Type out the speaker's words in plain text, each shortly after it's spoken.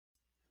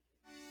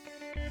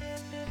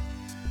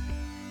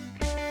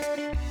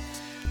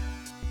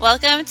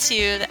Welcome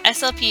to the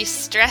SLP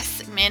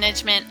Stress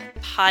Management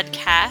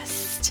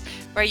Podcast,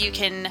 where you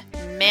can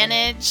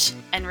manage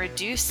and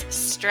reduce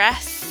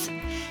stress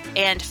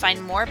and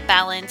find more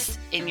balance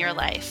in your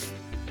life.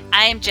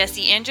 I am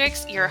Jessie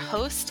Andrix, your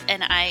host,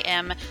 and I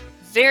am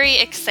very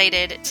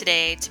excited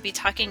today to be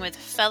talking with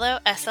fellow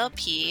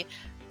SLP,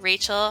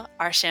 Rachel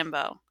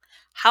Archambault.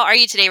 How are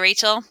you today,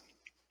 Rachel?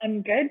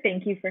 I'm good.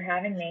 Thank you for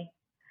having me.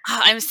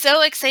 I'm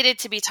so excited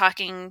to be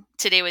talking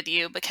today with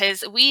you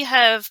because we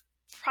have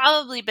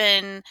probably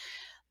been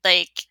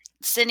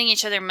sending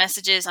each other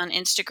messages on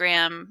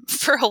Instagram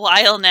for a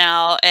while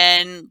now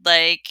and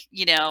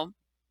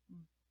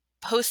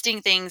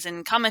posting things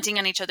and commenting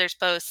on each other's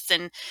posts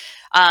and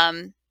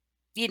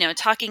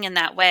talking in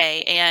that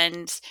way.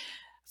 And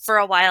for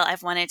a while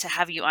I've wanted to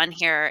have you on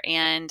here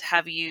and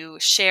have you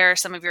share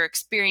some of your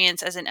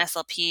experience as an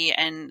SLP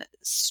and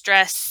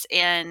stress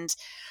and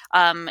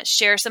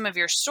share some of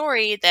your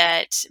story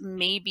that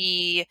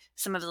maybe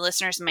some of the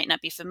listeners might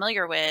not be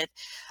familiar with,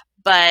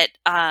 but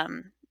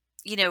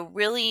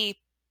really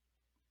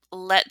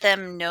let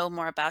them know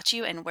more about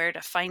you and where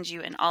to find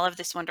you and all of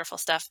this wonderful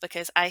stuff,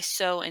 because I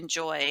so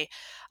enjoy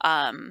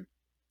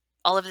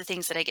all of the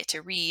things that I get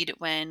to read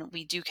when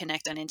we do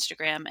connect on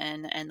Instagram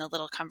and the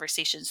little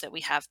conversations that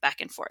we have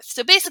back and forth.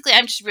 So basically,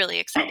 I'm just really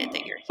excited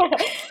that you're here.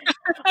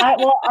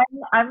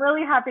 I'm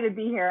really happy to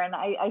be here, and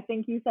I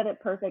think you said it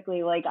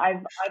perfectly. Like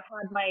I've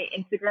had my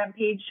Instagram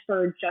page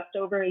for just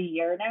over a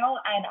year now,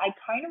 and I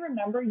kind of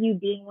remember you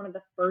being one of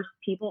the first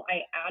people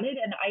I added,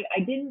 and I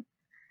didn't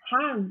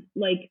have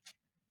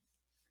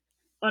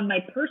on my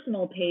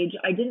personal page,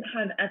 I didn't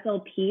have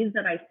SLPs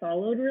that I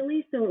followed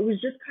really, so it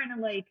was just kind of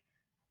like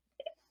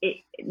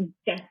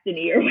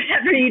destiny or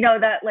whatever,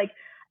 that like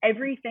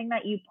everything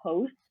that you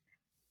post,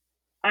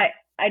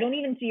 I don't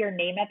even see your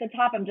name at the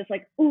top. I'm just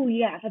like, oh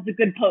yeah, that's a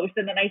good post,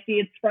 and then I see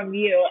it's from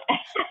you.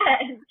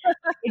 And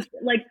it's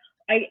like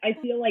I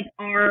feel like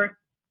our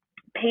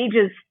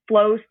pages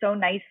flow so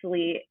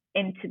nicely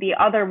into the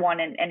other one,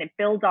 and it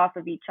builds off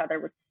of each other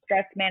with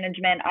stress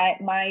management.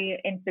 My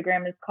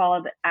Instagram is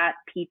called at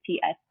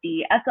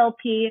PTSD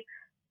SLP,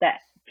 that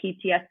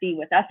PTSD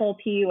with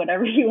SLP,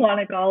 whatever you want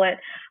to call it.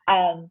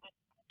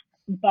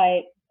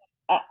 But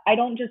I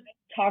don't just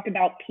talk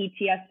about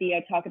PTSD.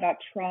 I talk about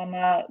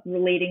trauma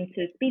relating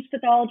to speech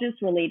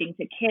pathologists, relating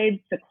to kids,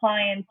 to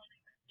clients,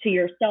 to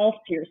yourself,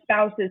 to your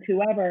spouses,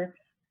 whoever.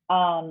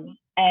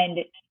 And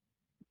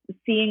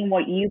seeing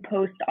what you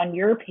post on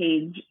your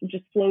page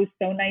just flows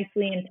so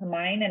nicely into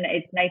mine. And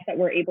it's nice that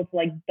we're able to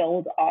like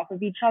build off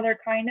of each other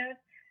kind of.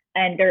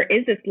 And there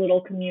is this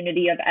little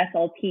community of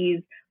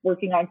SLPs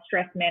working on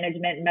stress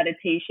management,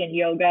 meditation,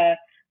 yoga,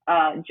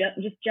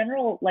 just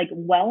general like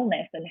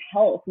wellness and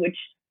health, which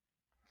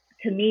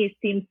to me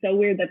seems so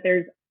weird that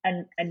there's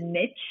a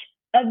niche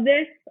of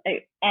this.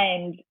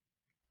 And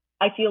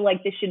I feel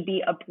like this should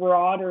be a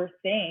broader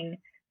thing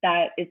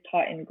that is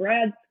taught in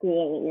grad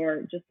school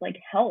or just like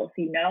health,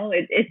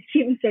 it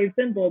seems so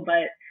simple,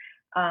 but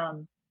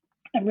I'm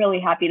really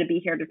happy to be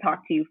here to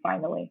talk to you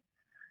finally.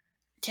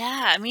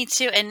 Yeah, me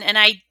too. And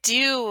I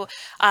do,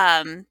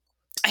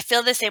 I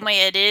feel the same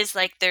way. It is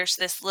like there's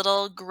this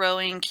little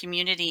growing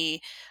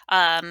community,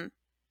 and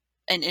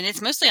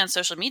it's mostly on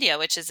social media,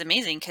 which is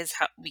amazing because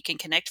we can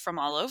connect from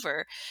all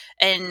over.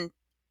 And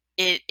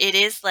it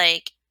is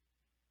like,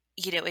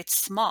 it's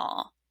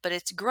small, but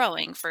it's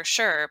growing for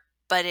sure.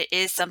 But it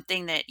is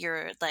something that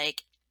you're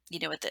like,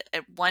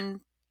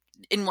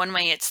 in one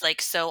way, it's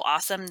like so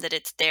awesome that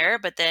it's there.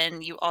 But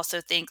then you also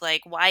think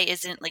like, why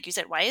isn't, like you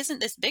said, why isn't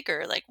this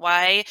bigger? Like,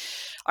 why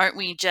aren't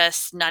we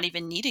just not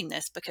even needing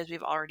this? Because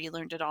we've already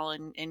learned it all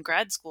in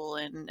grad school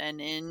and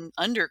in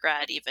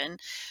undergrad even.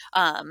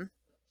 Um,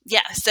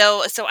 yeah.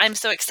 So I'm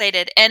so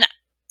excited. And,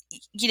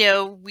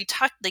 we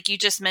talked, like you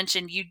just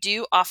mentioned, you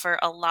do offer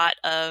a lot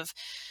of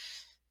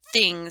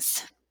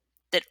things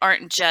that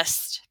aren't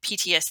just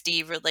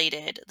PTSD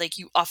related. Like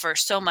you offer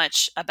so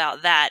much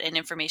about that and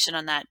information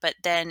on that, but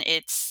then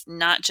it's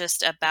not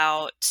just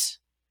about,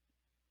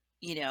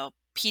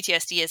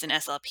 PTSD as an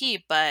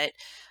SLP, but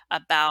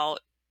about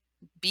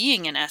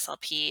being an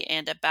SLP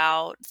and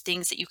about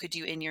things that you could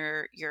do in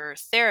your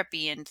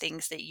therapy and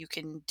things that you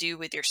can do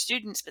with your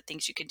students, but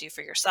things you can do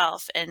for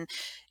yourself. And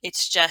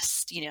it's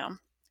just,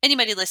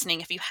 anybody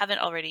listening, if you haven't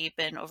already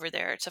been over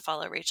there to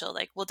follow Rachel,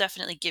 like we'll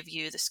definitely give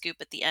you the scoop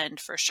at the end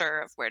for sure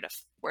of where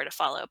to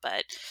follow,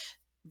 but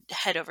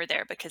head over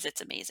there because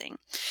it's amazing.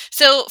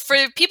 So for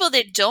people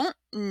that don't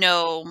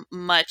know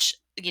much,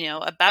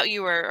 about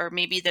you, or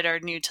maybe that are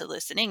new to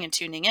listening and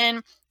tuning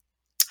in,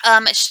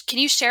 can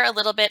you share a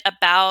little bit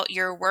about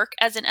your work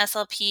as an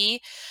SLP,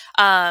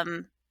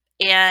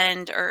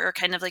 and or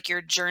kind of like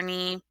your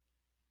journey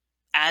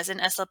as an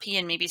SLP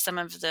and maybe some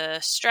of the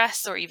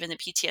stress or even the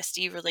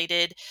PTSD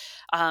related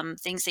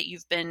things that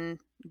you've been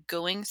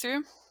going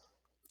through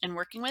and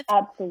working with?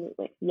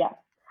 Absolutely, yes.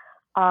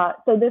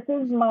 So this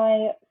is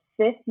my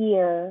 5th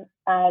year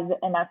as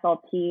an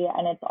SLP,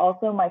 and it's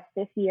also my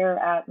 5th year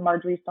at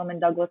Marjory Stoneman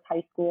Douglas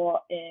High School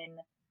in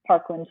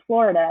Parkland,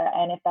 Florida.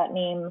 And if that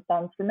name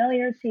sounds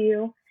familiar to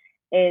you,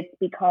 it's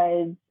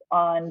because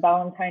on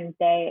Valentine's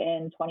Day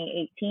in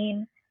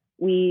 2018.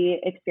 We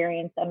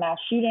experienced a mass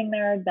shooting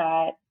there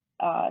that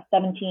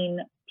 17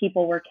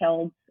 people were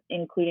killed,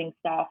 including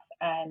staff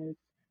and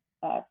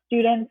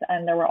students,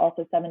 and there were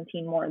also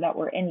 17 more that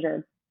were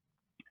injured.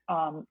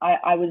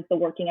 I was the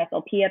working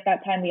SLP at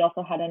that time. We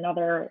also had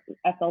another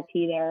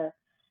SLP there.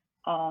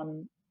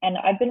 And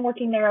I've been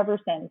working there ever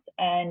since.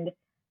 And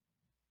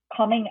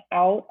coming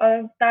out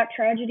of that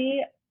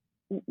tragedy,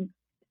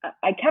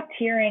 I kept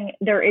hearing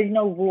there is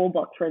no rule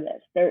book for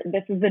this.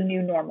 This is the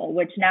new normal,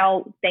 which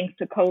now, thanks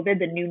to COVID,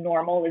 the new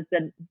normal is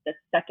the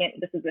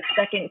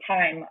second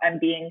time I'm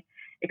being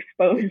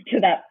exposed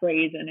to that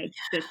phrase, and it's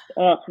just,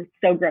 it's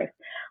so gross.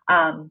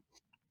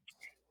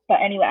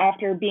 But anyway,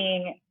 after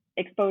being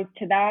exposed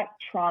to that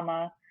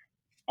trauma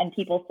and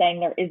people saying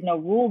there is no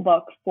rule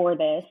book for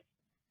this,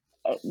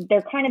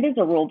 there kind of is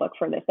a rule book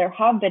for this. There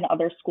have been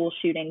other school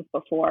shootings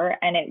before,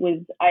 and it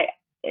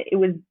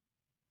was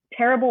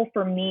terrible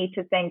for me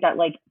to think that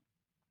like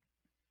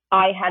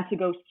I had to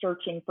go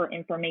searching for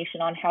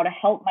information on how to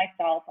help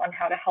myself, on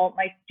how to help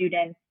my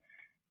students.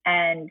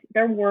 And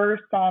there were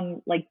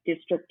some like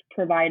district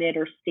provided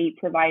or state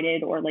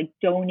provided or like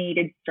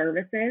donated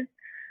services.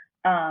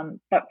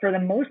 But for the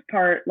most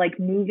part, like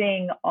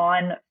moving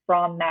on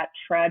from that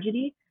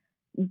tragedy,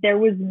 there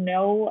was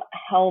no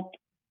help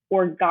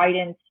or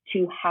guidance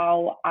to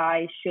how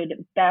I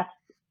should best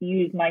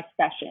use my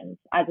sessions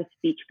as a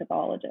speech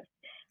pathologist.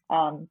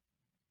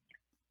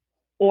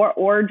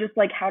 Or just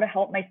like how to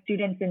help my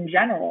students in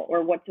general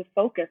or what to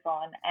focus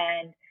on.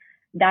 And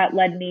that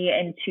led me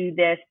into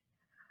this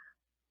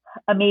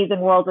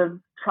amazing world of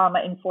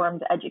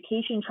trauma-informed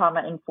education,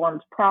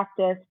 trauma-informed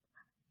practice.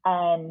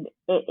 And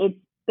it's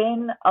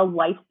been a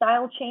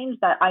lifestyle change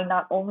that I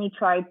not only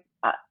tried,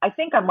 I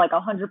think I'm like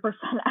 100%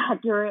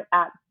 accurate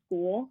at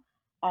school,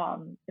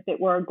 if it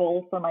were a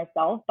goal for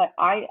myself, but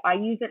I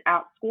use it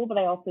at school, but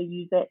I also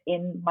use it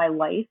in my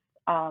life.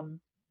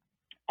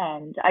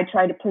 And I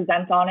try to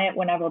present on it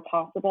whenever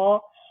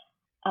possible.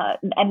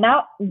 And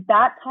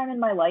that time in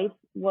my life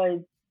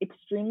was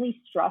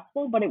extremely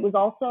stressful, but it was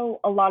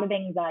also a lot of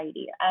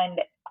anxiety. And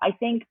I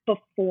think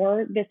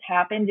before this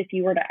happened, if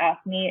you were to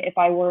ask me if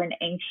I were an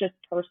anxious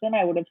person,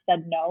 I would have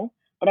said no.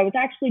 But I was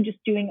actually just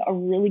doing a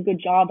really good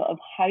job of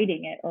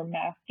hiding it or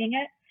masking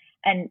it.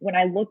 And when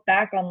I look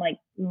back on like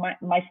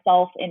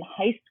myself in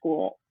high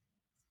school,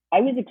 I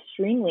was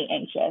extremely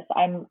anxious.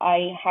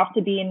 I have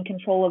to be in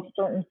control of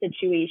certain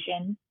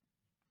situations,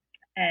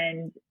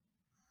 and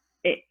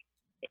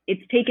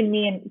it's taken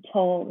me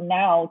until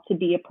now to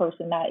be a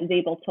person that is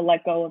able to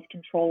let go of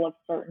control of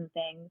certain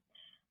things.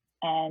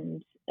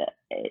 And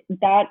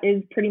that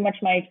is pretty much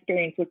my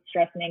experience with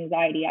stress and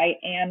anxiety. I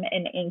am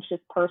an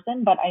anxious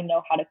person, but I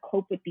know how to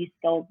cope with these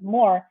skills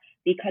more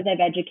because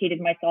I've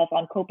educated myself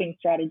on coping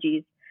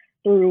strategies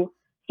through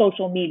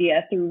social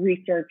media, through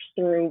research,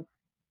 through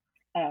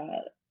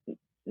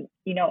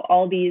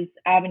all these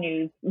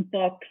avenues,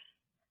 books.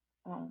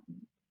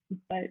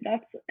 But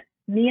that's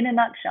me in a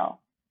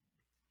nutshell.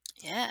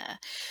 Yeah.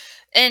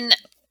 And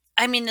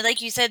I mean,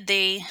 like you said,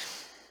 they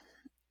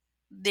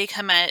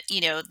come at,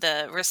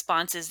 the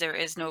response is there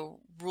is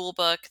no rule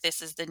book.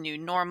 This is the new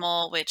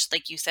normal, which,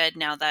 like you said,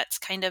 now that's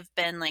kind of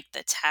been like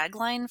the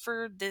tagline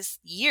for this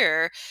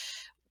year,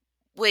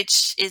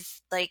 which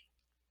is like,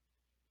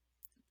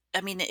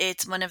 I mean,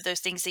 it's one of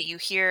those things that you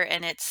hear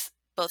and it's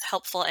both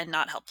helpful and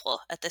not helpful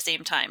at the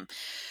same time.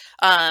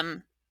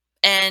 Um,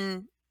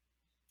 and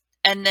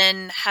and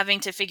then having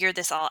to figure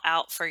this all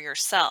out for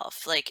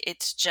yourself. Like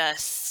it's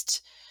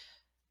just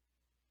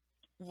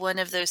one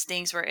of those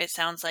things where it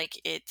sounds like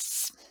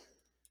it's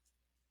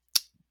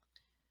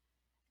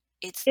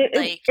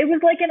like, It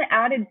was like an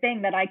added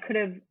thing that I could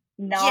have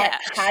not yeah.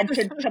 had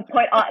to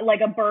put on,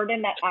 like a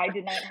burden that I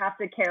did not have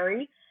to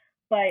carry,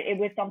 but it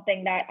was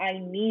something that I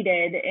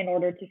needed in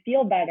order to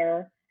feel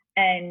better.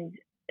 And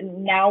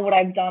now what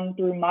I've done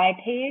through my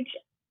page,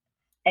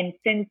 and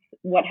since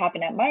what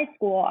happened at my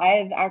school,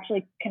 I've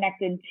actually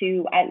connected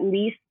to at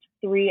least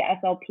 3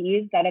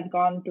 SLPs that have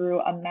gone through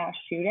a mass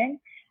shooting.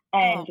 Oh,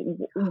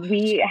 And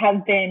we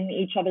have been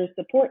each other's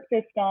support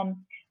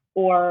system.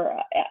 Or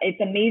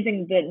it's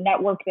amazing the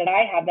network that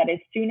I have, that as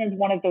soon as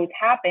one of those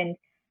happened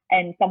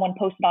and someone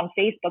posted on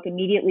Facebook,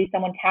 immediately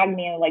someone tagged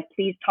me and like,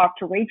 please talk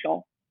to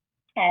Rachel.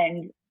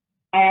 And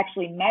I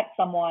actually met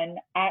someone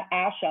at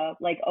ASHA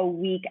like a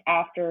week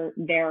after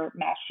their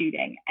mass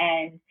shooting.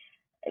 And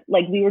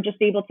like we were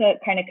just able to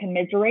kind of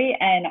commiserate,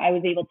 and I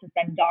was able to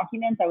send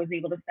documents. I was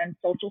able to send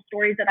social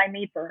stories that I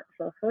made for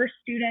her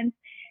students.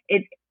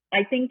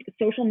 I think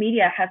social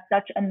media has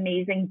such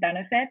amazing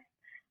benefits.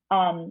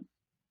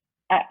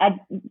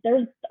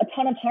 There's a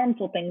ton of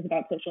harmful things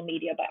about social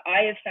media, but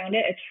I have found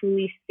it a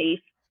truly safe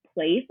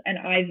place, and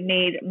I've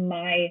made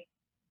my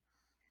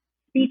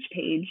speech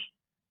page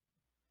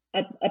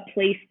a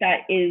place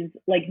that is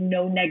like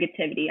no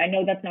negativity. I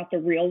know that's not the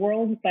real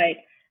world, but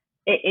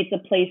it's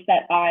a place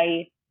that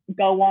I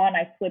go on,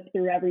 I flip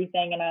through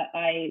everything, and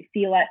I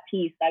feel at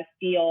peace. I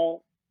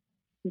feel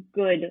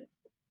good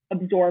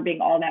absorbing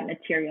all that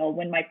material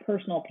when my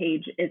personal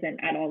page isn't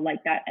at all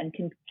like that and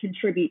can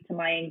contribute to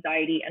my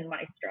anxiety and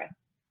my stress.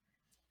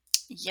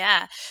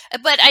 Yeah.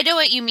 But I know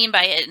what you mean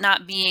by it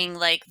not being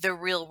like the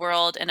real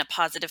world in a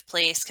positive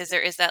place, because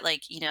there is that,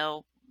 like,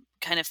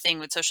 kind of thing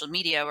with social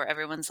media where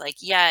everyone's like,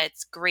 yeah,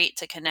 it's great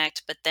to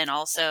connect, but then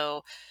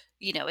also,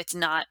 it's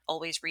not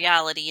always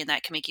reality and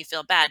that can make you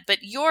feel bad. But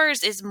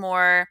yours is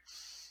more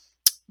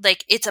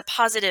like it's a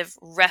positive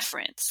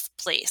reference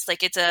place.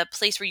 Like it's a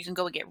place where you can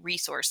go and get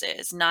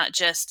resources, not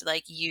just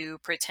like you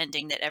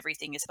pretending that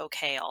everything is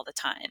okay all the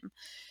time.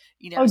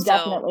 Oh, So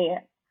definitely.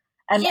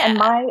 And yeah.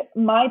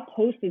 my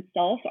posts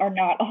itself are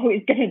not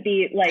always going to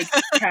be like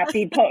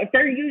happy posts.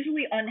 They're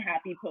usually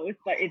unhappy posts,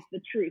 but it's the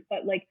truth.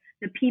 But like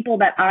the people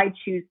that I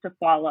choose to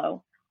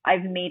follow,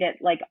 I've made it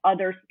like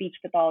other speech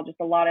pathologists,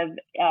 a lot of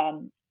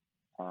um,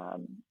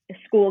 um,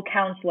 school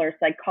counselors,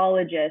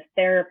 psychologists,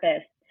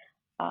 therapists,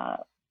 uh,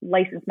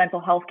 licensed mental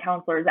health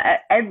counselors,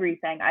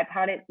 everything. I've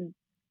had it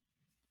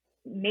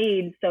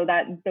made so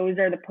that those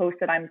are the posts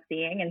that I'm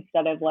seeing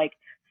instead of like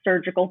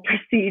surgical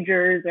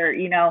procedures or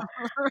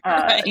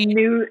Right.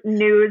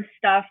 news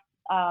stuff.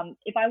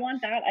 If I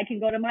want that, I can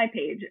go to my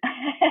page.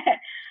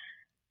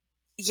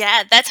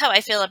 Yeah, that's how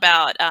I feel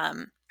about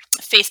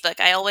Facebook.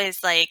 I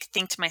always like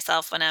think to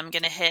myself when I'm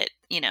gonna hit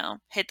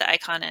the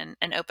icon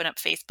and open up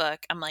Facebook,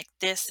 I'm like,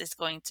 this is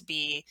going to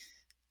be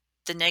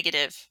the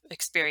negative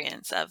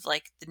experience of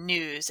like the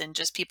news and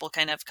just people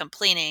kind of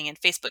complaining and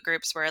Facebook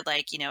groups where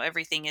like,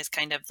 everything is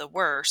kind of the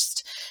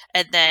worst.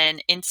 And then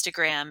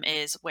Instagram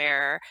is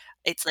where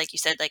it's like you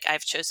said, like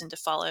I've chosen to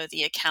follow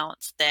the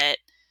accounts that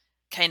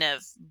kind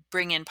of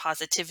bring in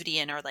positivity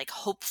and are like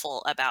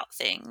hopeful about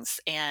things,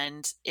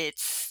 and it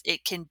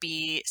can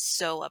be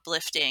so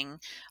uplifting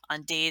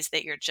on days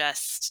that you're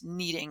just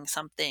needing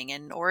something,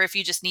 and or if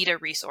you just need a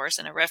resource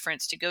and a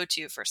reference to go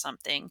to for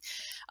something,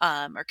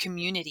 or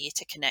community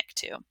to connect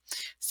to.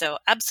 So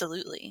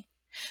absolutely.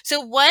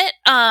 So what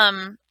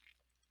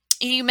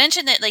you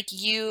mentioned that like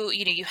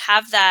you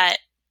have that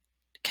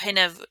kind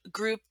of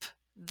group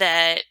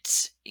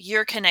that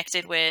you're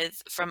connected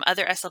with from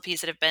other SLPs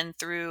that have been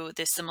through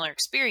this similar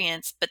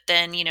experience. But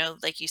then,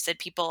 like you said,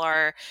 people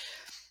are,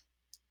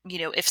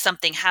 if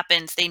something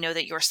happens, they know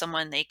that you're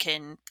someone they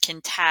can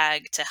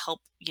tag to help,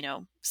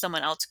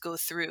 someone else go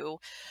through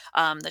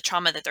the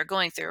trauma that they're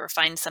going through or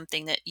find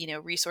something that,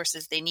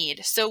 resources they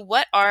need. So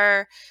what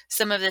are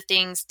some of the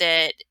things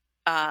that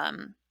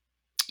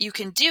you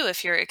can do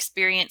if you're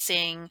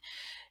experiencing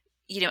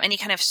any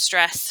kind of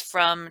stress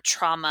from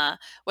trauma,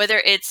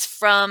 whether it's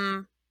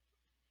from,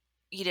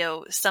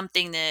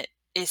 something that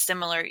is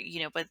similar,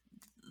 but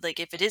like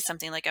if it is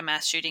something like a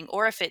mass shooting,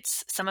 or if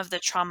it's some of the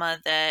trauma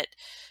that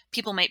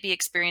people might be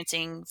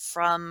experiencing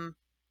from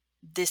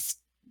this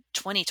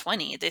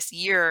 2020, this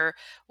year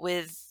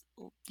with,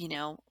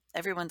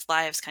 everyone's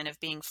lives kind of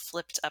being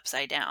flipped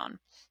upside down.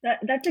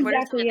 That's What are some of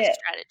exactly the it.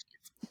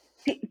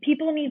 strategies?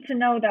 People need to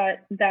know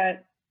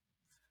that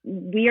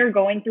we are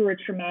going through a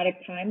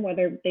traumatic time,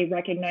 whether they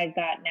recognize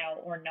that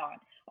now or not.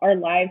 Our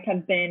lives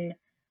have been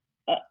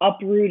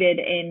uprooted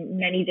in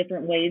many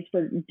different ways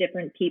for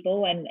different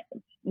people, and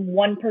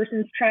one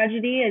person's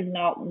tragedy is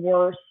not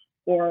worse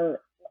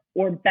or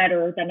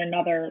better than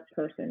another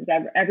person's.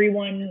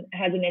 Everyone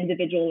has an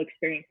individual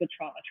experience with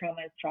trauma.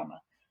 Trauma is trauma.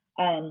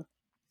 um,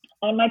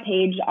 on my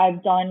page,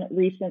 I've done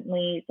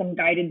recently some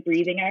guided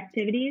breathing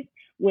activities,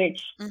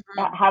 which Hmm.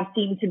 have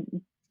seemed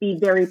to be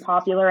very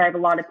popular. I have a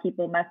lot of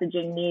people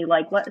messaging me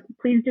like,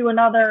 please do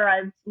another.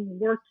 I've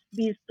worked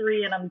these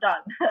three and I'm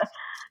done."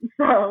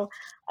 So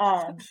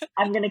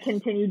I'm going to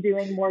continue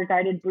doing more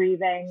guided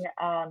breathing.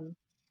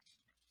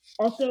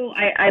 Also,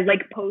 I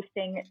like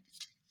posting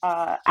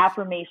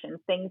affirmations,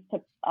 things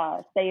to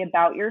say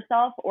about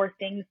yourself or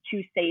things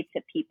to say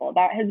to people.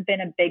 That has been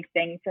a big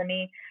thing for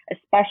me,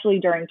 especially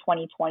during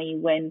 2020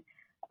 when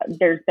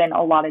there's been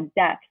a lot of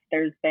deaths.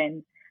 There's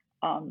been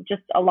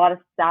just a lot of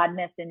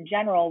sadness in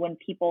general when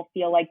people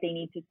feel like they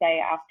need to say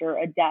after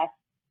a death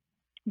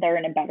they're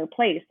in a better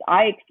place.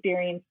 I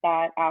experienced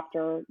that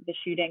after the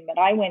shooting that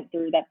I went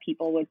through, that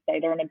people would say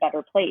they're in a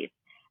better place.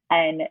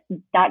 And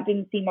that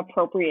didn't seem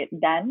appropriate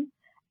then.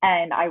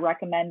 And I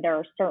recommend there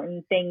are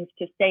certain things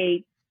to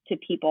say to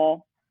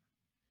people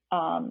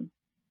um,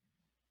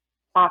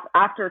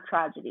 after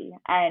tragedy.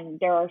 And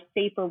there are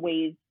safer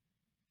ways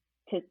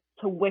to,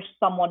 to wish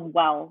someone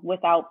well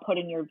without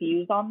putting your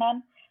views on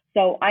them.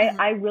 So Hmm.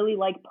 I really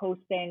like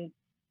posting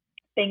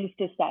things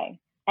to say.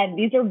 And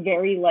these are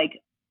very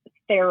like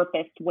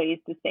therapist ways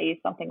to say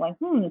something like,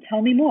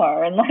 tell me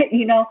more. And like,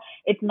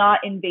 it's not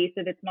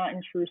invasive, it's not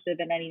intrusive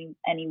in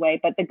any way.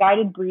 But the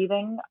guided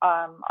breathing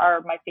are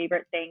my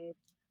favorite things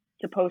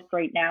to post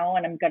right now,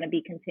 and I'm going to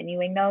be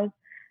continuing those.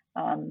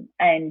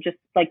 And just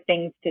like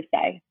things to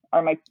say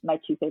are my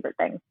two favorite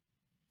things.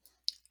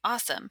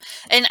 Awesome.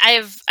 And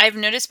I've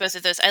noticed both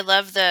of those. I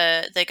love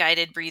the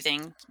guided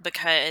breathing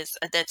because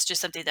that's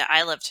just something that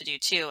I love to do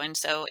too. And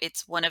so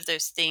it's one of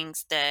those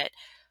things that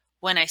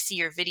when I see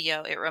your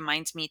video, it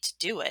reminds me to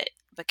do it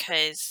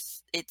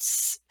because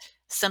it's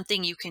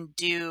something you can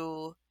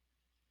do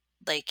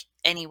like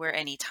anywhere,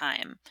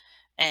 anytime.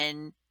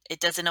 And it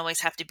doesn't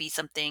always have to be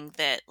something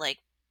that like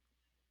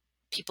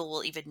people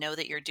will even know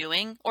that you're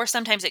doing. Or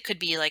sometimes it could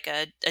be like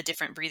a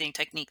different breathing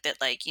technique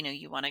that like,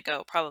 you want to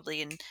go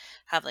probably and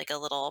have like a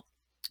little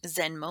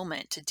Zen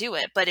moment to do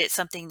it. But it's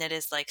something that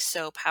is like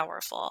so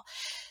powerful.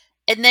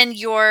 And then what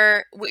you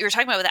were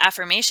talking about with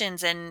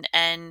affirmations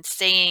and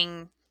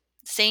saying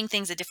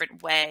things a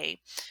different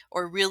way,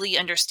 or really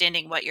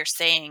understanding what you're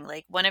saying.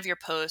 Like one of your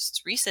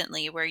posts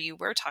recently where you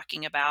were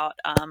talking about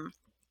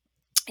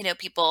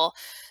people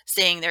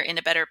saying they're in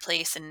a better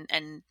place,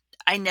 and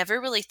I never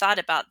really thought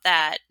about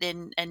that,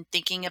 and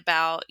thinking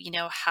about,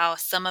 how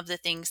some of the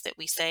things that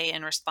we say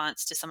in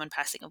response to someone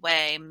passing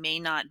away may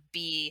not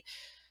be,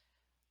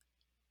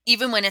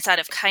 even when it's out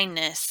of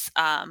kindness,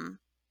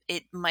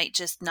 it might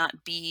just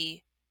not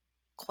be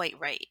quite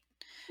right,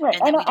 Right.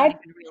 and that And we don't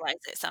even realize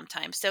it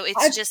sometimes. So it's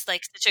I've just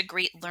like such a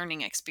great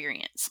learning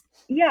experience.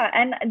 Yeah,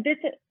 and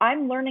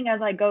I'm learning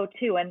as I go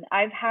too, and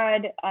I've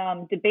had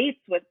debates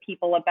with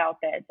people about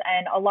this,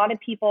 and a lot of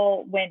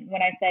people, when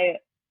I say,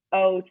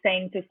 oh,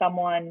 saying to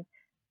someone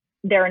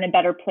they're in a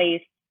better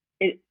place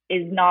is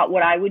not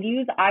what I would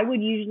use. I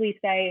would usually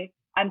say,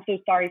 I'm so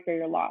sorry for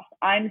your loss.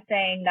 I'm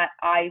saying that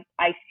I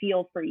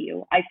feel for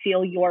you. I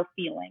feel your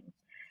feelings.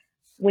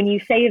 When you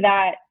say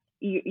that,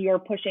 you're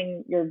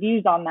pushing your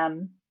views on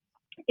them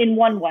in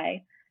one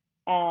way.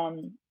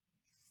 Um,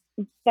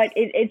 but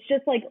it's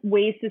just like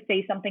ways to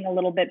say something a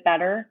little bit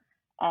better,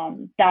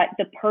 that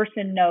the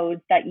person knows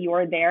that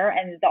you're there.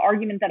 And the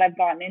argument that I've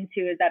gotten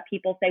into is that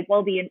people say,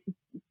 well,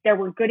 there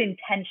were good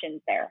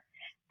intentions there.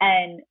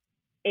 And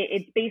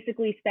it's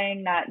basically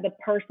saying that the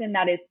person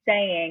that is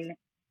saying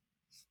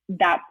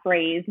that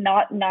phrase,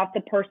 not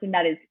the person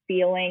that is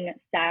feeling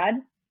sad,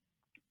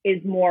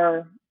 is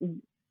more,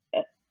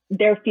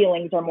 their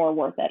feelings are more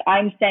worth it.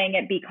 I'm saying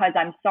it because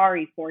I'm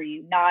sorry for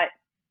you, not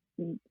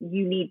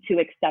you need to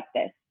accept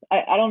this.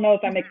 I don't know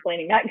if I'm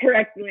explaining that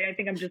correctly. I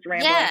think I'm just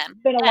rambling. Yeah,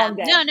 It's been a yeah. long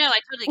day. No, no, I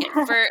totally get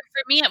it. For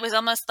me, it was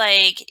almost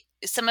like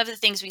some of the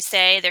things we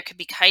say, there could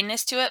be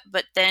kindness to it,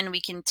 but then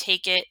we can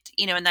take it,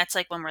 and that's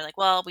like when we're like,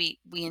 well, we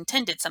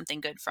intended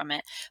something good from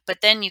it, but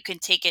then you can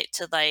take it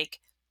to like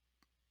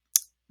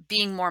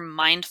being more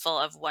mindful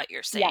of what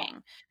you're Yes,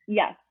 saying,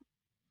 yes.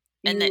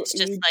 and it's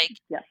just You like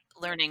yes,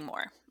 learning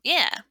more.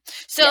 Yeah.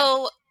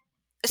 yes.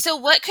 So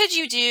what could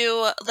you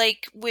do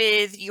like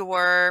with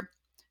your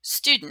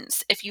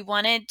students if you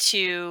wanted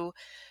to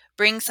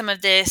bring some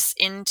of this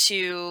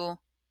into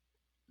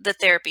the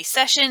therapy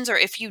sessions, or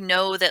if you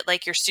know that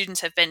like your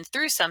students have been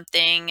through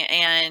something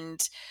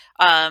and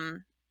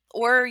um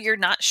or you're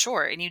not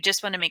sure and you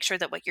just want to make sure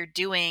that what you're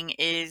doing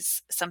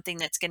is something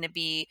that's going to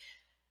be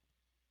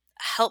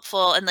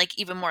helpful and like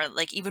even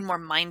more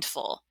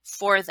mindful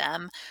for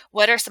them.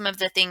 What are some of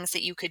the things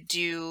that you could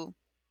do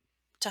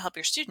to help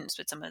your students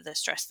with some of the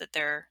stress that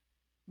they're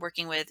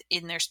working with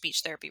in their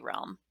speech therapy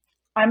realm?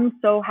 I'm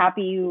so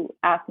happy you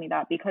asked me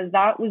that, because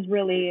that's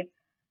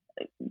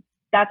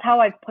how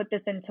I've put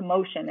this into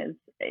motion,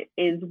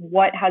 is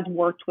what has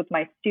worked with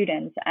my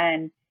students.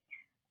 And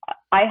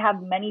I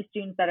have many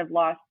students that have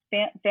lost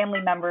family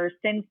members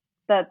since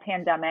the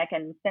pandemic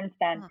and since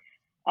then.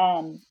 Mm.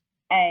 Um,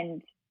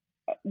 and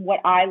what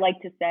I like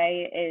to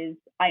say is,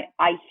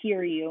 I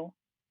hear you.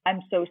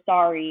 I'm so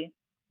sorry.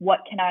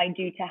 What can I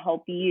do to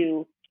help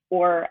you?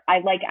 Or I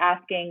like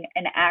asking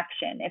an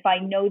action. If I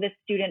know the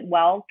student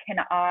well, can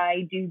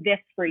I do this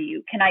for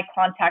you? Can I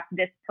contact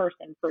this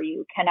person for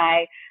you? Can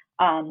I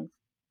um,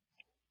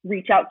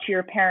 reach out to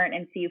your parent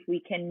and see if we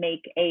can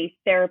make a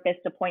therapist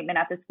appointment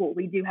at the school?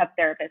 We do have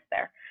therapists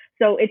there.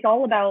 So it's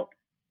all about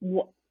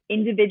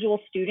individual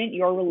student,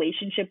 your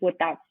relationship with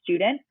that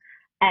student.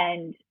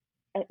 And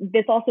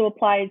this also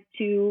applies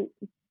to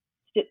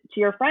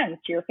your friends,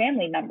 to your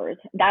family members,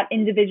 that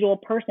individual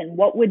person.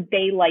 What would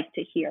they like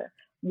to hear?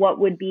 What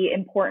would be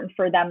important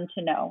for them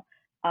to know?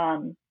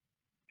 Um,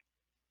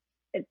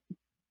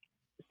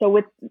 so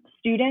with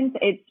students,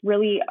 it's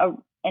really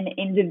an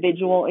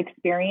individual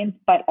experience,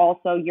 but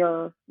also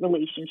your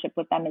relationship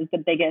with them is the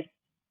biggest,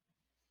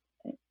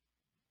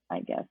 I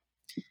guess,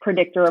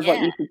 predictor of what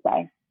Yeah, you should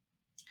say.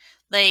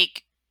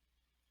 like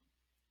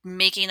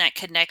making that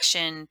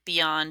connection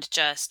beyond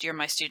just you're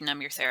my student,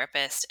 I'm your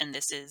therapist, and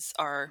this is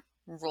our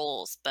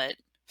roles, but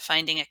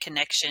finding a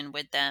connection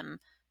with them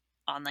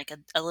on like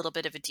a little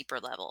bit of a deeper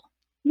level.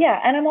 Yeah,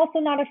 and I'm also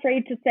not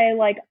afraid to say,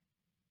 like,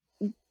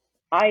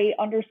 I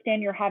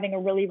understand you're having a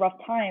really rough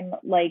time.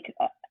 Like,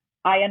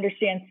 I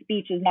understand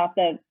speech is not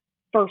the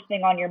first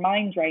thing on your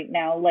minds right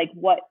now. Like,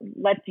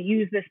 let's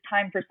use this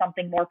time for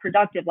something more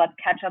productive. Let's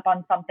catch up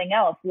on something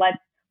else. Let's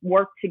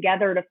work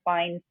together to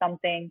find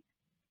something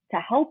to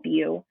help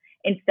you,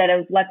 instead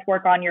of let's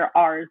work on your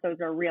R's.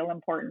 Those are real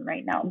important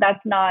right now.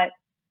 That's not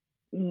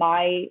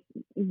my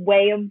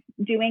way of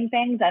doing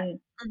things. And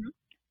Mhm.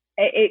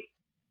 it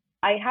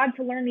I had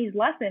to learn these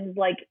lessons,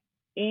 like,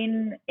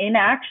 in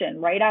action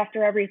right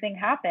after everything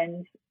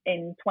happened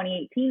in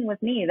 2018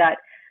 with me, that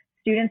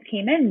students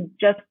came in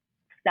just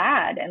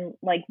sad, and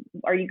like,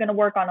 are you going to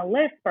work on a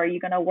list? Are you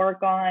going to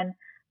work on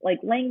like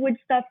language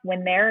stuff,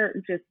 when they're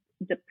just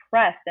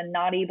depressed and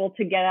not able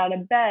to get out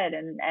of bed,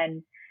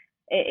 and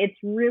it's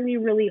really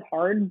really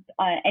hard.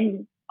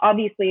 And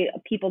obviously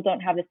people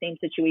don't have the same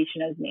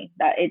situation as me,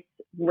 that it's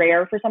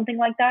rare for something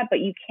like that, but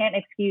you can't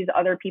excuse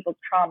other people's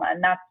trauma.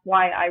 And that's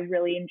why I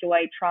really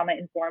enjoy trauma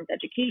informed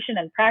education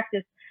and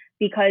practice,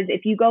 because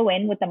if you go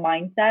in with the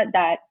mindset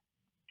that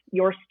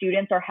your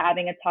students are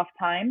having a tough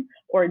time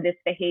or this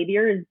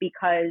behavior is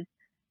because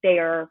they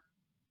are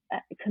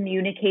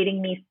communicating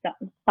me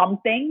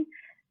something,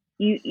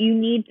 you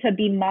need to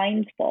be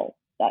mindful,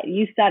 that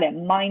you said it,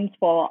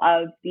 mindful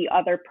of the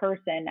other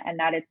person, and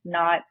that it's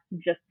not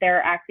just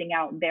they're acting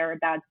out, they're a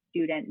bad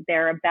student,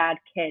 they're a bad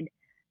kid.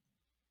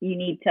 You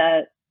need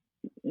to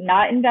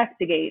not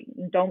investigate,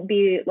 don't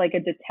be like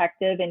a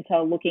detective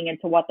into looking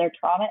into what their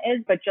trauma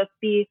is, but just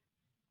be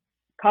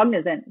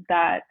cognizant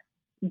that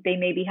they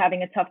may be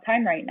having a tough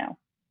time right now.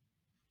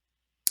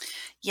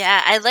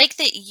 Yeah, I like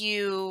that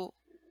you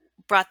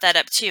brought that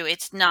up too.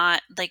 It's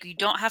not like you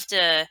don't have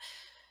to,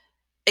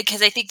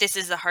 because I think this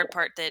is the hard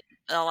part that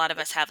a lot of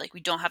us have. Like, we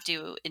don't have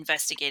to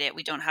investigate it,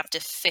 we don't have to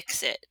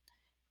fix it.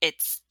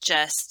 It's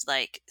just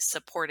like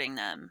supporting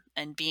them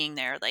and being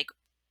there, like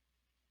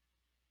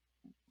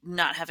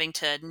not having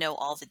to know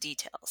all the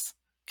details,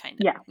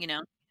 kind of, Yeah, you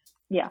know?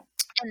 yeah.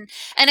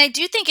 And I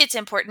do think it's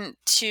important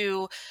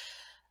to,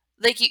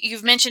 like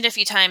you've mentioned a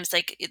few times,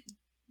 like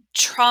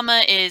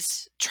trauma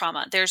is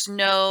trauma. There's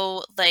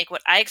no, like,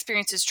 what I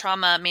experience as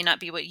trauma may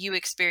not be what you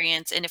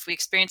experience, and if we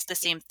experience the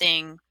same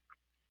thing,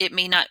 it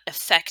may not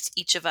affect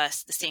each of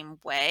us the same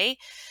way.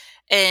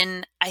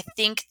 And I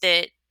think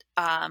that,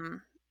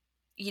 um,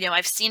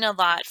 I've seen a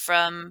lot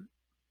from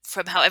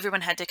how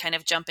everyone had to kind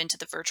of jump into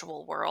the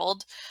virtual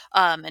world,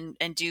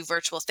 and do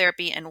virtual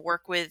therapy and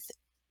work with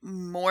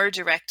more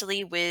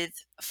directly with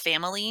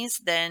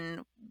families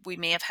than we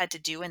may have had to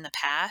do in the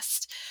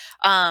past.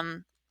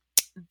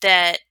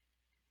 That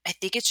I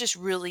think it's just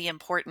really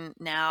important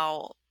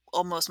now,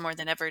 almost more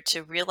than ever,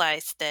 to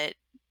realize that,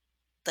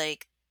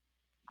 like,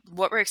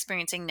 what we're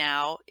experiencing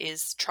now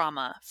is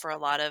trauma for a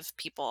lot of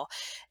people,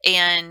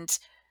 and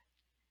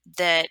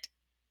that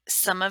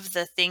some of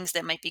the things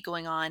that might be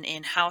going on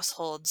in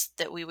households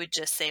that we would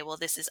just say, well,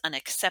 this is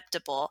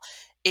unacceptable,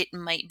 it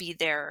might be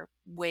their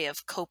way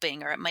of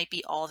coping, or it might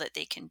be all that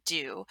they can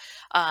do.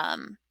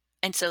 Um,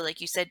 and so, like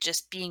you said,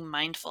 just being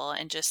mindful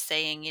and just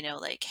saying,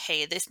 like,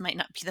 hey, this might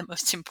not be the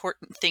most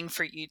important thing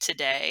for you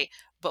today,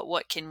 but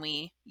what can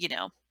we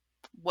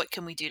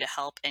do to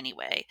help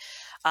anyway?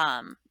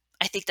 Um,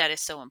 I think that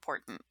is so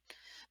important,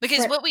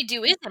 because Right. what we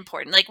do is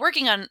important. Like,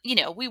 working on,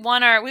 we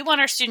want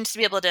our students to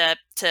be able to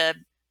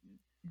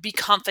be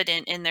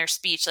confident in their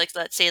speech. Like,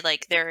 let's say,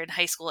 like, they're in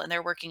high school and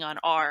they're working on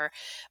R,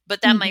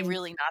 but that might Mm-hmm.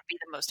 really not be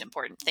the most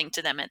important thing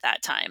to them at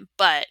that time.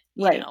 But,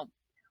 Right.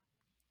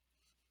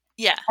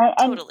 yeah, And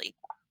totally.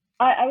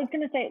 I was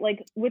going to say,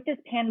 like, with this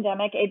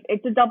pandemic,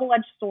 it's a double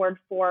edged sword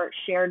for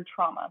shared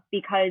trauma,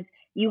 because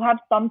you have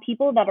some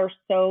people that are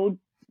so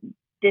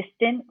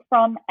distant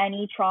from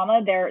any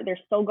trauma. They're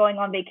still going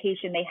on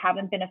vacation. They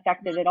haven't been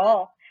affected at Mhm.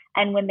 all.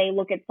 And when they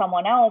look at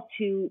someone else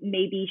who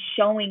may be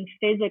showing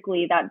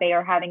physically that they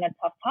are having a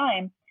tough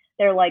time,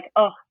 they're like,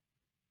 oh,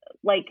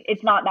 like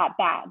it's not that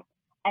bad.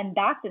 And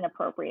that's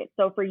inappropriate.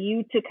 So for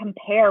you to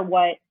compare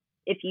what,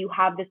 if you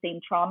have the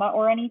same trauma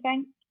or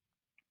anything,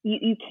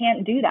 you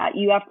can't do that.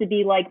 You have to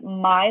be like,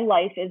 my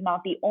life is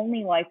not the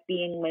only life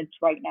being lived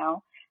right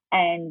now.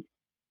 And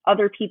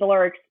other people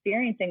are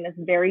experiencing this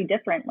very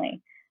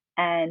differently.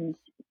 And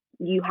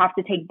you have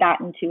to take that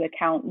into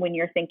account when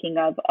you're thinking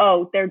of,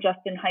 oh, they're just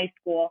in high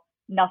school,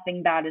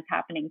 nothing bad is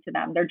happening to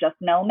them. They're just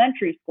in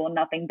elementary school,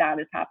 nothing bad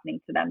is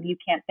happening to them. You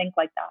can't think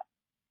like that.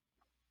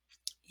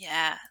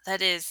 Yeah,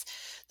 that is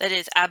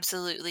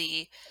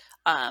absolutely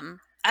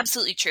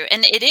true.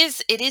 And it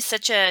is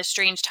such a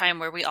strange time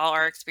where we all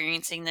are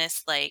experiencing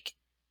this, like,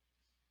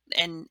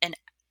 and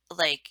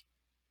like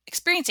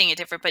experiencing it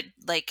different, but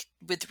like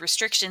with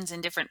restrictions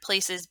in different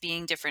places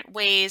being different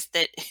ways,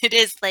 that it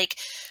is like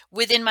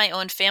within my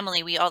own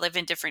family, we all live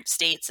in different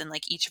states, and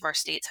like each of our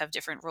states have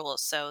different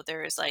rules. So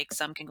there's like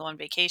some can go on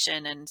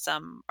vacation and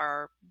some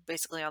are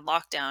basically on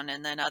lockdown,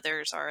 and then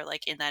others are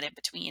like in that in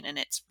between. And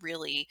it's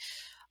really,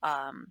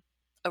 um,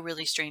 a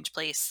really strange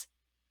place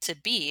to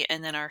be.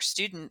 And then our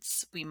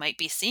students, we might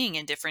be seeing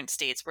in different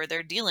states where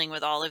they're dealing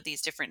with all of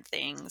these different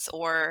things,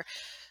 or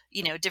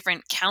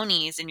different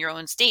counties in your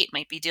own state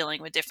might be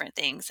dealing with different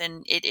things.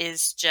 And it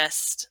is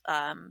just,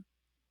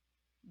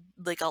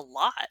 like, a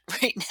lot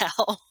right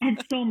now.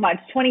 It's so much.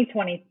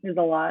 2020 is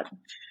a lot.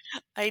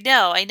 I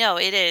know,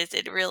 it is.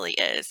 It really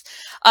is.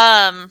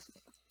 Um,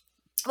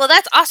 well,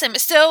 that's awesome.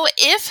 So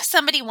if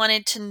somebody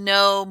wanted to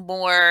know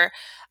more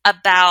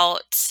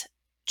about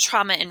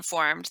trauma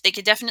informed, they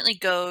could definitely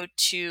go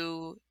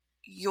to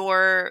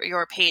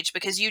your page,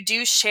 because you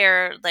do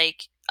share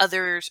like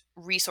other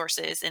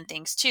resources and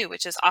things too,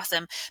 which is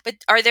awesome. But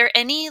are there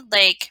any,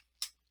 like,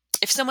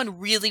 if someone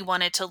really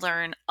wanted to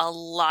learn a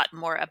lot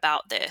more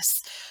about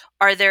this,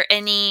 are there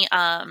any,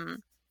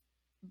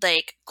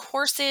 like,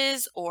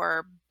 courses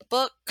or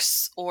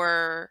books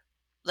or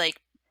like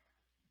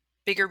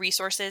bigger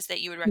resources that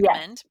you would Yes.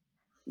 recommend?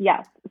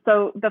 Yes.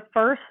 So the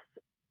first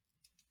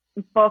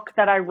book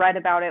that I read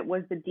about it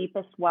was The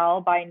Deepest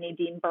Well by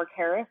Nadine Burke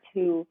Harris,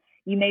 who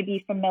you may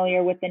be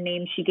familiar with the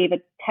name. She gave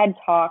a TED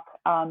talk.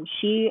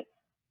 She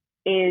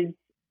is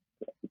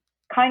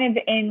kind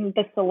of in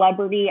the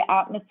celebrity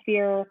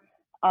atmosphere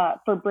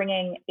for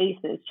bringing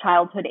ACEs,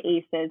 childhood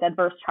ACEs,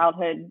 adverse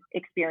childhood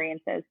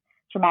experiences,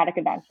 traumatic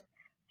events.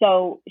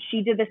 So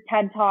she did this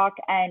TED talk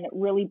and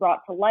really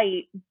brought to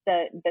light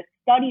the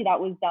study that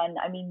was done.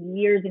 I mean,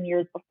 years and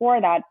years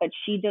before that, but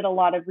she did a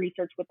lot of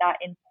research with that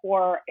in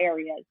poor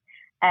areas,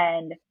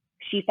 and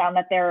she found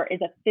that there is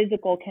a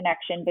physical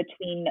connection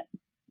between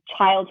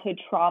childhood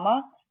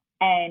trauma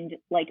and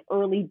like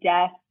early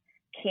death,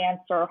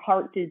 cancer,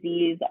 heart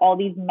disease, all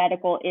these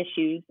medical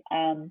issues.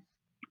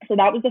 So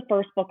that was the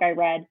first book I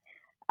read.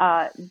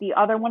 The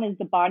other one is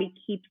The Body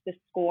Keeps the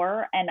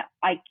Score, and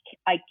I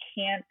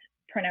can't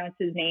pronounce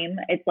his name.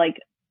 It's like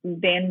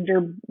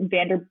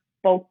Vanderbolk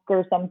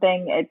or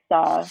something. It's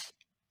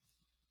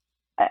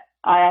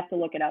I have to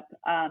look it up.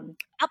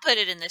 I'll put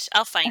it in this.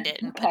 I'll find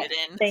it and put Okay, it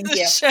in thank the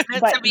you. show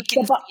notes But so we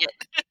can see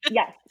it.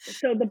 yes,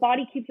 so The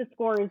Body Keeps a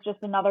Score is just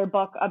another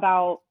book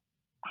about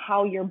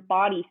how your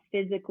body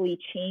physically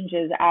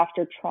changes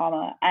after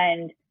trauma.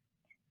 And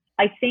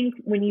I think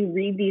when you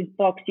read these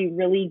books, you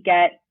really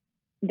get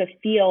the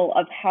feel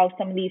of how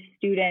some of these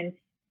students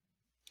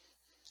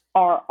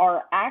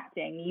are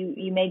acting.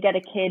 You may get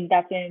a kid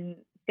that's in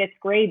fifth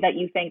grade that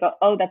you think,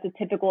 oh, that's a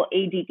typical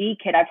ADD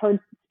kid. I've heard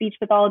speech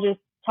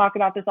pathologists talk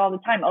about this all the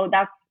time. Oh,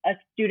 that's a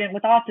student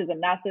with autism.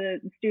 That's a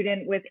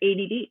student with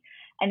ADD.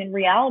 And in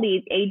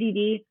reality,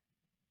 ADD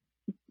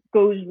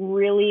goes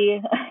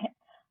really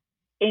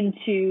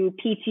into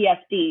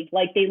PTSD.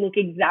 Like they look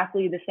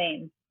exactly the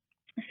same.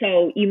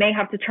 So you may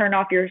have to turn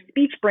off your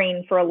speech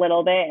brain for a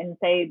little bit and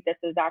say, this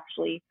is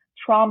actually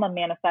trauma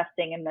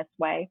manifesting in this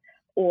way.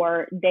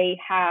 Or they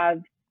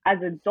have, as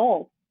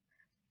adults,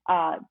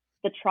 uh,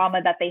 the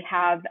trauma that they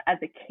have as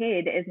a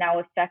kid is now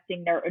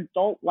affecting their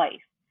adult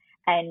life.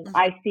 And Mhm.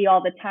 I see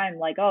all the time,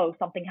 like, oh,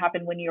 something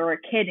happened when you were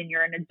a kid and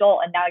you're an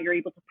adult, and now you're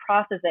able to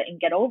process it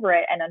and get over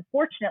it. And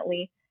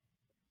unfortunately,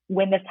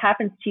 when this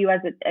happens to you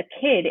as a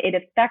kid, it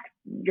affects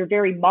your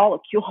very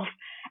molecules.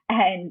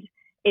 And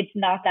it's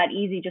not that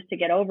easy just to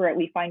get over it.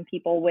 We find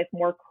people with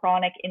more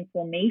chronic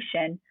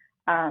inflammation,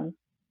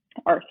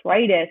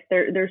 arthritis.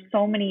 There's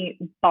so many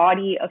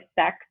body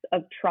effects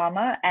of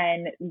trauma,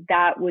 and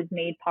that was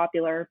made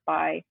popular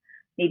by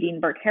Nadine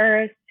Burke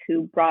Harris,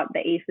 who brought the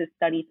ACEs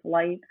study to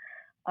light.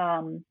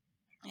 Um,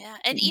 Yeah,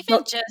 and even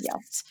but yeah,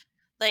 just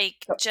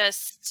like so,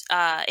 just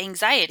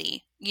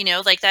anxiety,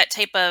 like that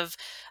type of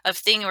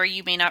thing where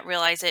you may not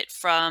realize it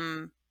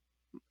from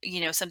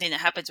something that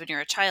happens when you're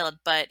a child,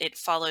 but it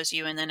follows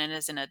you, and then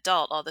as an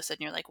adult, all of a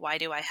sudden you're like, why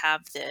do I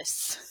have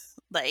this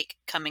like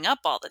coming up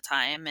all the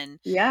time?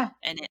 yeah.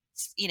 And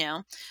it's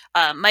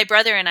my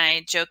brother and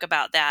I joke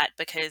about that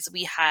because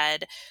we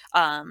had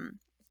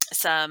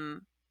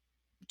some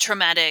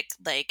traumatic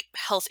like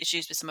health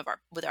issues with some of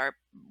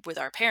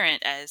our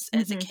parent as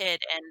a Hmm.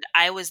 kid, and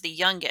I was the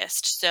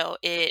youngest, so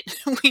it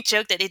we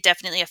joke that it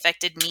definitely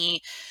affected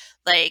me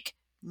like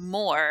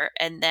more,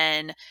 and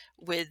then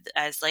with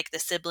as like the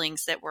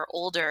siblings that were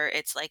older,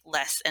 it's like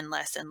less and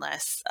less and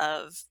less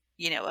of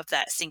of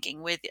that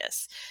sinking with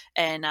us.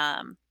 And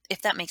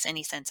if that makes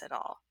any sense at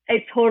all.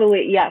 It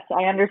totally, yes,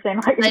 I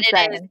understand what But you're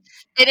saying.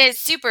 it is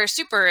super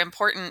super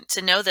important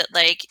to know that,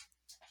 like,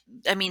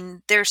 I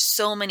mean, there's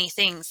so many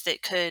things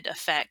that could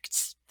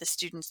affect the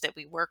students that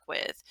we work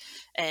with.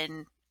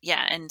 And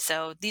yeah, and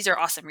so these are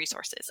awesome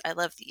resources. I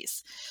love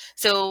these.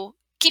 So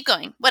keep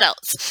going. What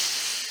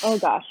Oh else?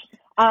 gosh.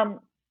 Um,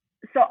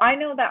 so I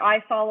know that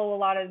I follow a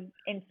lot of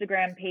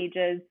Instagram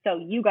pages, so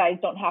you guys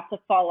don't have to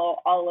follow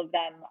all of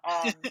them.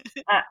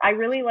 I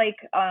really like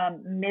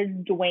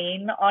Ms.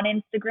 Dwayne on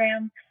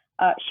Instagram.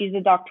 She's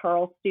a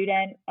doctoral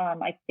student.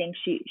 I think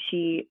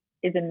she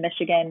is in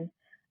Michigan.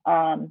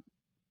 Um,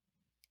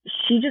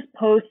 she just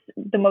posts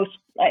the most.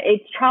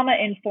 It's trauma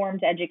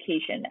informed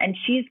education, and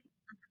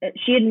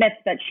she admits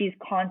that she's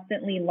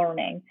constantly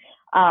learning.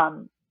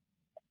 Um,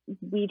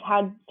 we've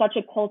had such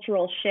a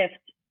cultural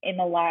shift in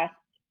the last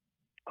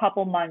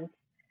couple months,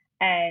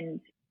 and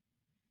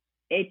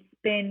it's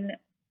been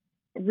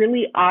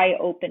really eye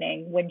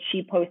opening when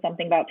she posts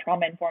something about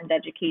trauma informed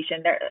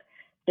education.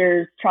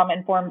 There's trauma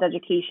informed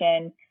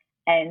education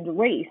and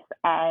race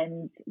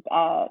and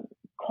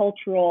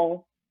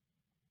cultural,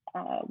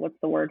 what's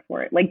the word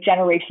for it, like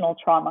generational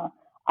trauma.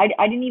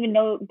 I didn't even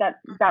know that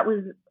that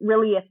was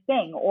really a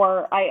thing,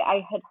 or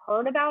I had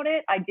heard about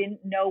it. I didn't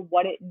know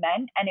what it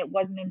meant, and it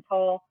wasn't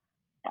until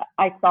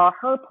I saw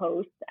her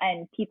post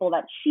and people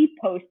that she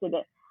posted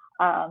it,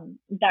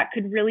 that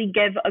could really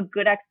give a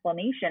good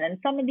explanation. And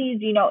some of these,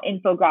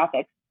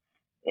 infographics,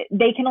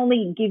 they can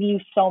only give you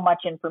so much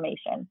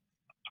information.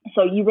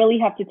 So you really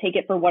have to take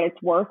it for what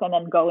it's worth and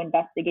then go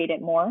investigate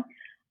it more.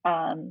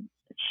 Um,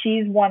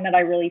 she's one that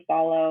I really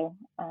follow.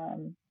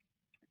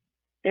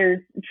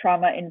 There's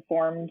trauma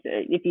informed.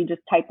 If you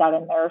just type that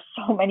in, there are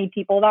so many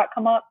people that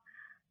come up.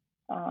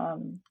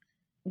 Um,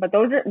 but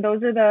those are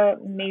the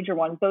major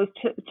ones. Those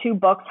two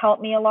books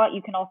helped me a lot.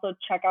 You can also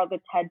check out the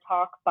TED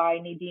Talk by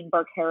Nadine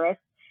Burke Harris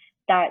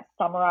that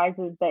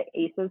summarizes the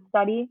ACEs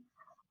study.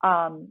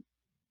 Um,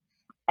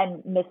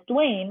 and Miss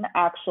Dwayne,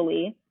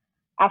 actually,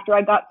 after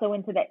I got so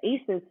into the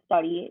ACEs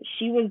study,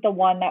 she was the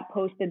one that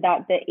posted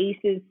that the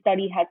ACEs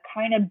study has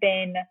kind of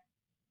been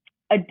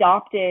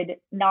adopted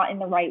not in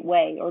the right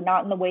way or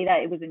not in the way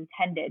that it was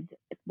intended.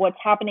 What's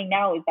happening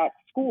now is that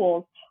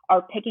schools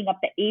are picking up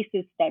the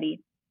ACEs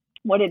study.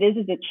 What it is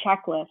a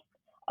checklist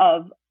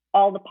of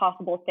all the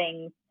possible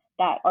things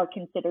that are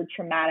considered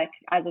traumatic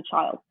as a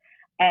child.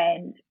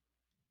 And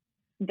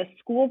the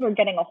schools are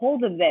getting a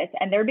hold of this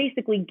and they're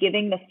basically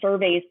giving the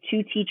surveys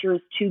to teachers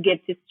to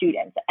give to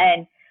students.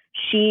 And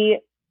she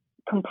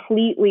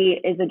completely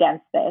is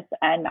against this.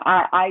 And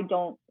I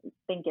don't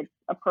think it's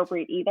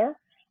appropriate either.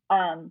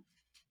 Mm-hmm.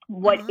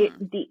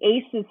 The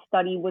ACEs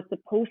study was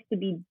supposed to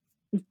be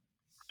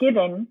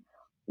given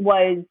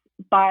was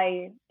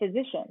by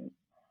physicians,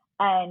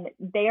 and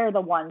they are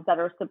the ones that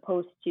are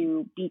supposed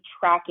to be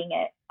tracking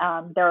it.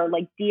 There are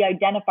like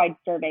de-identified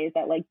surveys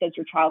that like, does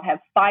your child have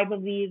 5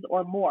 of these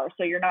or more?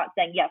 So you're not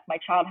saying, yes, my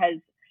child has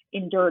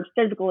endured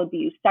physical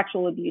abuse,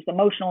 sexual abuse,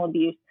 emotional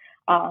abuse,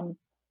 um,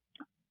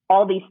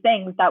 all these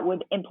things that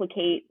would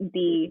implicate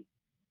the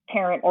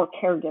parent or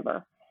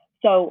caregiver.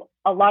 So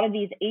a lot of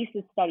these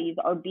ACEs studies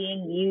are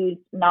being used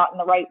not in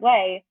the right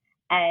way,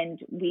 and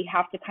we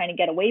have to kind of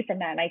get away from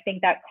that. And I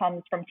think that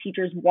comes from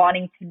teachers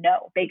wanting to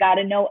know. They got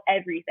to know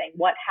everything.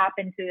 What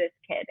happened to this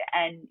kid?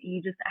 And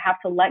you just have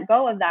to let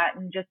go of that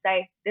and just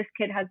say, this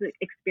kid has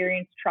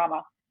experienced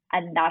trauma,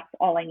 and that's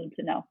all I need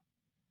to know.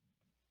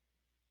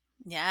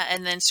 Yeah,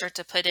 and then start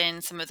to put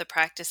in some of the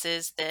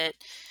practices that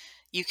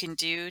you can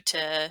do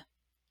to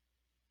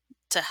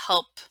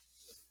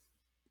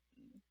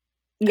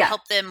Yes,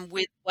 help them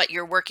with what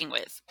you're working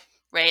with,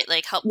 right?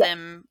 Like help yes,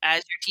 them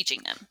as you're teaching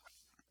them.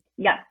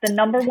 yes. The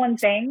number one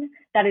thing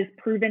that is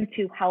proven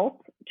to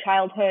help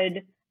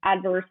childhood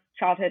adverse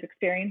childhood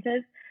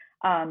experiences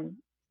um,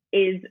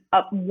 is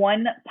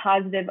one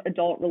positive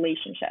adult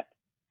relationship.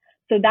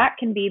 So that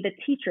can be the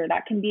teacher,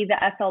 that can be the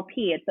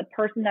SLP. It's the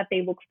person that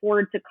they look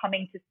forward to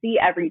coming to see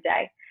every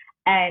day.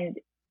 And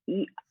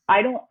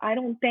I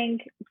don't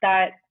think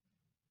that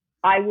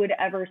I would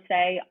ever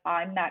say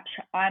I'm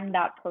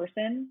that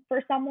person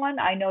for someone.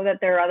 I know that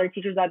there are other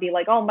teachers that'd be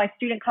like, "Oh, my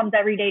student comes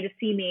every day to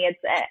see me."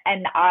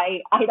 And I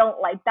don't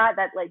like that.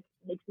 That like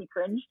makes me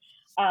cringe.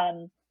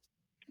 Um,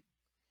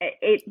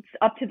 it's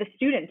up to the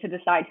student to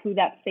decide who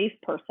that safe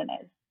person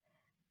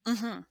is.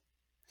 Hmm.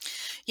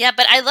 Yeah,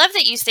 but I love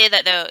that you say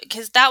that though,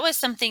 because that was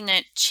something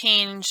that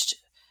changed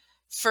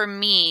for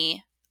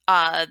me,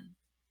 uh,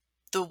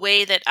 the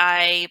way that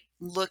I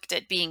looked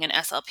at being an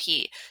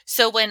SLP.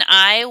 So when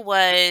I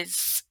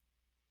was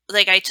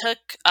like, I took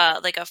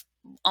like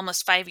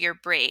almost 5 year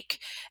break,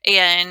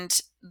 and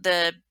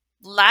the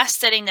last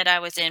setting that I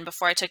was in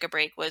before I took a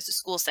break was a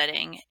school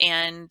setting.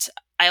 And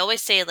I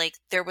always say, like,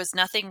 there was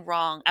nothing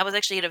wrong. I was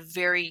actually at a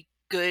very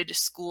good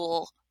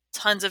school,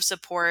 tons of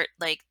support.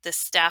 Like, the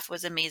staff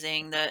was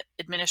amazing, the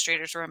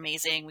administrators were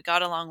amazing, we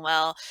got along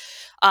well.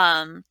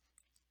 Um,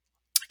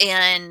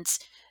 and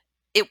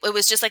it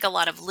was just like a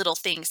lot of little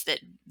things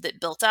that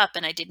built up,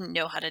 and I didn't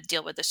know how to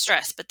deal with the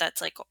stress. But that's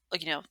like,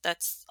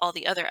 that's all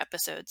the other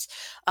episodes,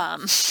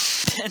 um,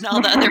 and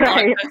all the other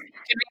blog Right. posts.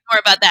 You can read more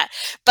about that.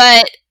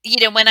 But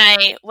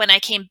when I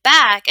came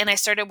back and I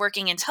started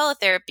working in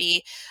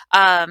teletherapy,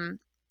 um,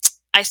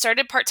 I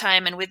started part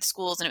time and with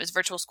schools, and it was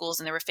virtual schools,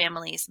 and there were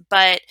families.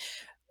 But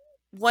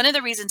one of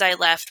the reasons I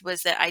left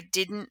was that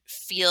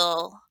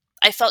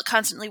I felt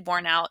constantly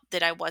worn out,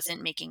 that I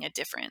wasn't making a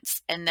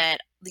difference, and that,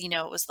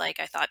 it was like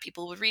I thought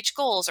people would reach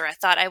goals, or I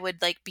thought I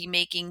would like be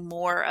making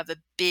more of a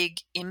big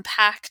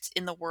impact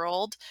in the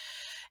world.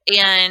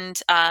 And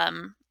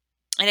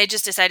I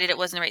just decided it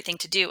wasn't the right thing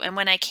to do. And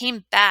when I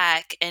came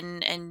back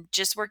and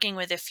just working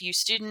with a few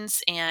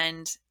students,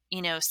 and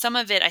some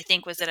of it I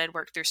think was that I'd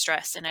worked through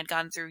stress and I'd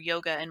gone through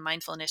yoga and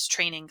mindfulness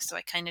training, so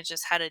I kind of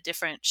just had a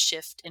different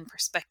shift in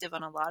perspective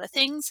on a lot of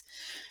things.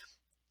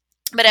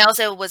 But I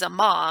also was a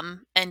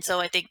mom, and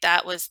so I think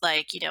that was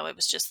like, it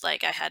was just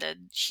like I had a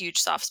huge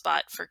soft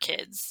spot for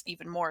kids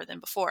even more than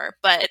before.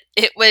 But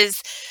it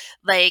was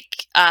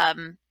like,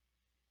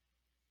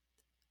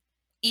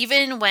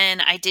 even when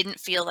I didn't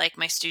feel like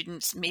my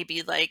students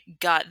maybe like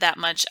got that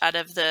much out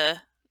of the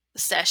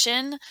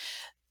session,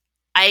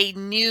 I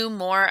knew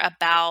more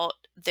about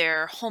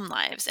their home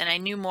lives, and I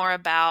knew more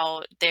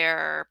about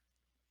their,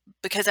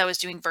 because I was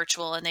doing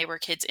virtual and they were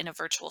kids in a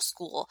virtual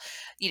school,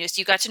 so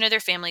you got to know their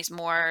families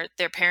more.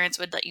 Their parents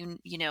would let you,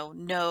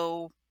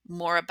 know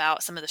more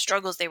about some of the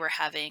struggles they were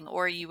having,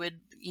 or you would,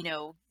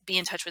 be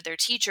in touch with their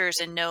teachers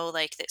and know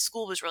like that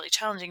school was really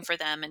challenging for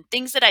them, and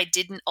things that I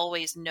didn't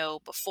always know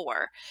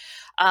before.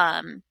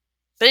 Um,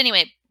 but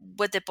anyway,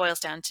 what that boils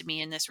down to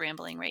me in this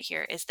rambling right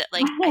here is that,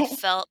 like, I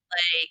felt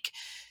like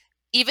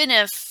even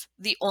if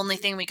the only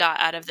thing we got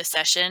out of the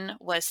session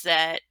was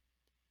that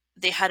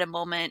they had a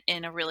moment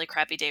in a really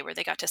crappy day where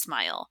they got to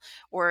smile,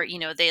 or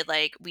they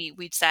like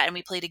we sat and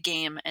we played a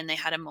game and they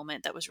had a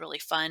moment that was really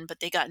fun, but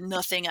they got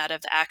nothing out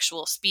of the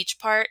actual speech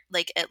part.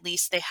 Like at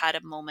least they had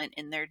a moment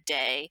in their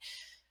day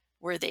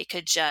where they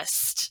could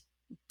just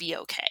be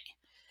okay.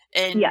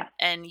 Yeah,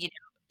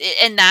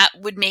 And that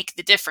would make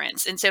the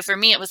difference. And so for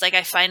me, it was like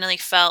I finally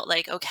felt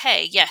like,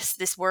 okay, yes,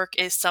 this work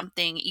is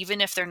something,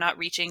 even if they're not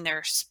reaching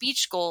their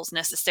speech goals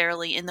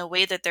necessarily in the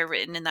way that they're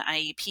written in the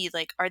IEP,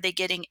 like, are they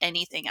getting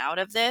anything out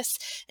of this?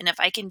 And if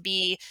I can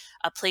be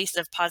a place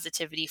of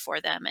positivity for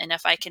them, and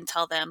if I can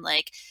tell them,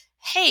 like,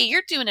 hey,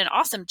 you're doing an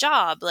awesome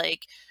job,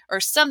 like, or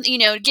some,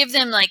 give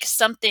them like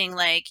something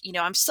like,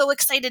 I'm so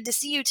excited to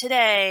see you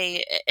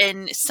today,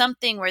 and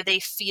something where they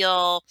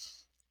feel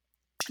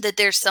that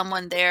there's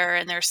someone there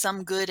and there's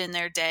some good in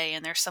their day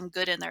and there's some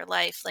good in their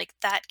life, like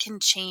that can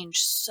change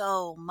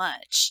so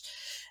much.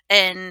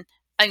 And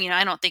I mean,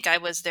 I don't think I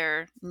was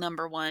their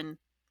number one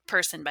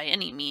person by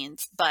any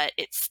means, but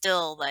it's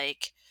still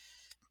like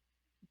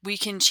we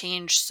can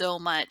change so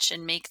much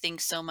and make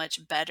things so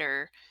much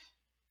better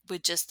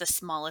with just the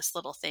smallest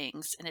little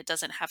things. And it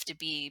doesn't have to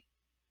be,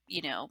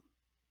 you know,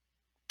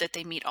 that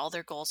they meet all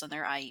their goals in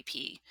their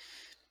IEP,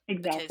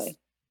 because exactly.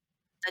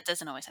 that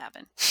doesn't always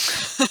happen.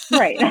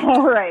 Right.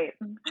 Right.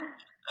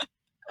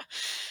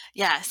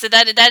 Yeah, so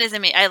that is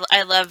amazing.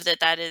 I love that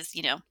that is,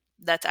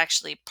 that's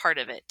actually part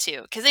of it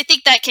too. Because I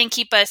think that can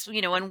keep us,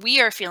 when we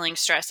are feeling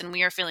stress and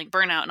we are feeling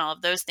burnout and all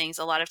of those things,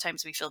 a lot of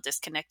times we feel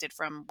disconnected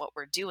from what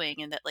we're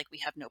doing, and that like we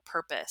have no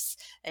purpose,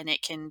 and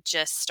it can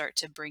just start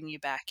to bring you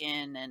back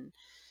in and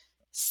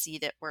see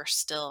that we're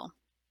still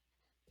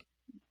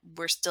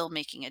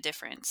making a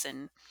difference.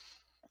 And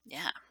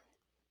yeah.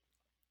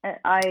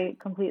 I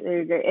completely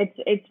agree.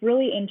 It's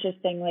really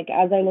interesting. Like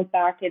as I look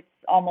back, it's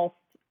almost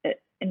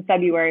in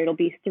February, it'll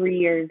be 3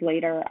 years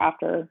later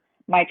after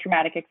my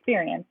traumatic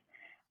experience.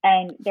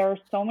 And there are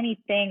so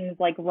many things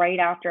like right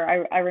after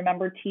I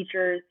remember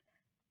teachers.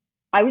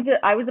 I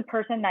was a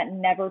person that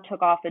never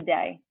took off a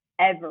day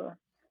ever.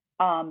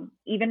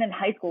 Even in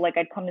high school, like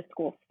I'd come to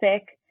school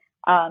sick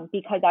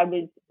because I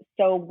was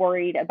so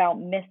worried about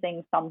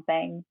missing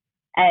something,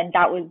 and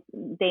that was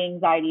the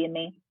anxiety in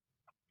me.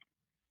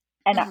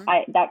 And Hmm.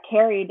 I that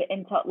carried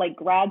into like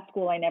grad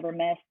school. I never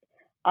missed.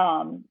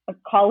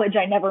 College,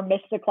 I never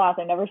missed a class.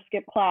 I never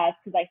skipped class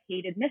because I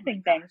hated Oh my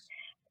missing things. gosh.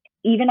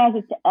 Even as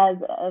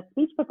a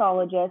speech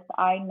pathologist,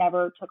 I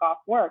never took off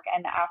work.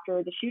 And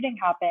after the shooting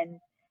happened,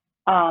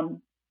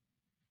 um,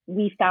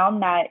 we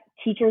found that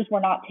teachers were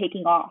not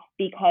taking off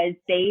because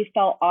they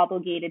felt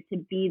obligated to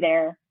be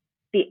there.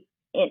 Be,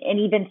 and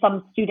even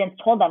some students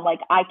told them,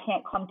 like, I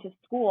can't come to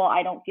school.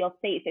 I don't feel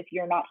safe if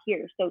you're not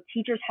here. So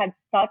teachers had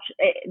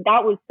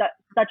that was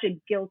such a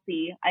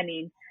guilty, I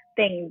mean,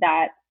 thing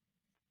that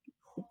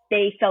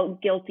they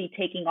felt guilty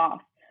taking off.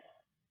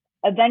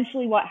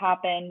 Eventually, what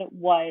happened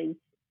was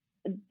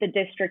the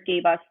district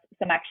gave us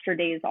some extra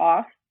days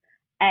off,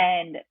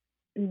 and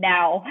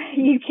now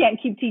you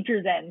can't keep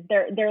teachers in.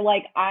 They're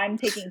like, I'm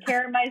taking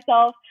care of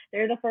myself.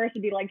 They're the first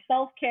to be like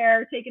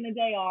self-care, taking a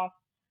day off.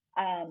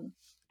 Um,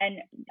 and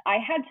I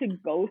had to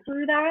go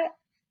through that.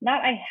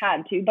 Not I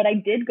had to, but I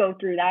did go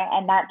through that,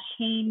 and that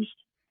changed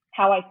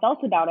how I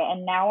felt about it.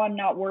 And now I'm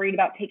not worried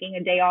about taking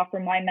a day off for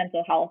my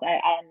mental health.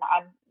 And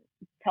I'm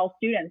tell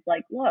students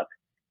like, look,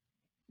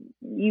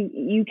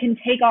 you can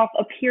take off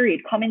a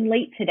period, come in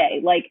late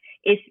today, like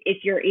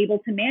if you're able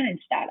to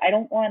manage that. I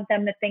don't want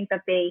them to think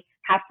that they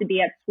have to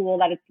be at school,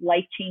 that it's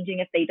life changing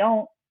if they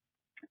don't.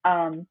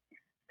 um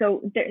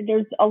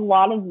there's a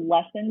lot of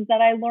lessons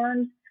that I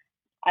learned.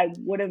 I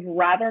would have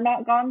rather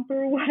not gone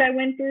through what I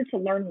went through to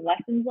learn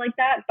lessons like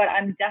that, but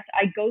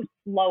I go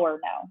slower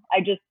now.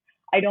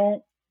 I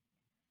don't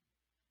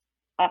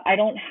I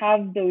don't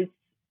have those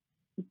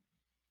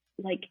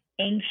like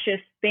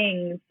anxious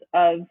things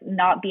of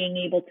not being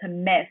able to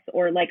miss,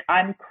 or like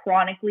I'm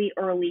chronically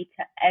early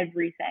to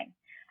everything.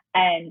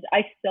 And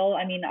I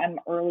mean, I'm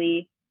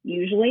early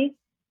usually,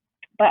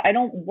 but I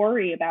don't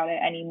worry about it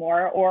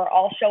anymore, or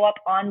I'll show up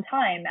on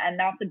time. And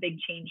that's a big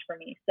change for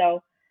me.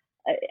 So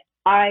uh,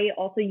 I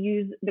also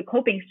use the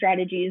coping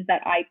strategies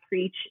that I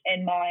preach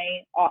in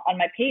my on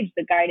my page,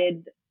 the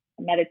guided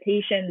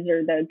meditations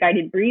or the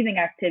guided breathing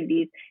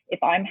activities.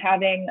 If I'm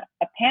having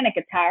a panic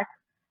attack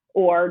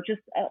or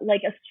just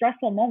like a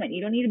stressful moment,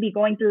 you don't need to be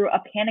going through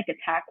a panic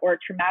attack or a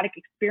traumatic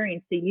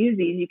experience to use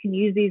these. You can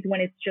use these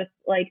when it's just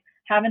like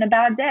having a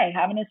bad day,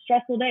 having a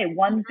stressful day.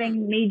 One Mhm.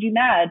 thing made you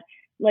mad.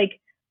 Like,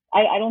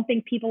 I don't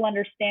think people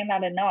understand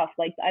that enough.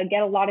 Like, I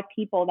get a lot of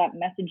people that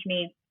message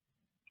me,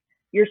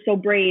 you're so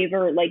brave,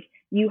 or like,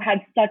 you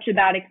had such a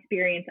bad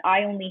experience.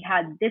 I only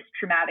had this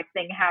traumatic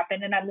thing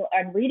happen. And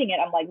I'm reading it.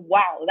 I'm like,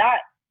 wow,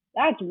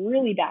 that's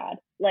really bad.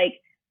 Like,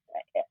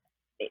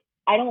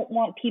 I don't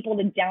want people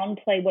to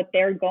downplay what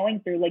they're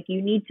going through. Like,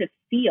 you need to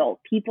feel,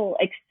 people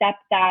accept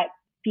that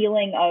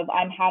feeling of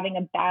I'm having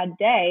a bad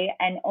day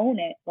and own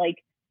it.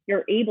 Like,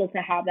 you're able to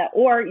have that,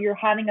 or you're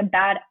having a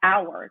bad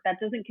hour. That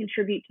doesn't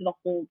contribute to the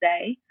whole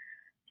day.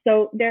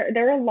 So there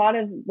are a lot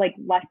of like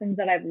lessons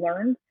that I've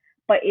learned,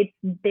 but it's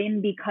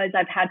been because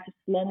I've had to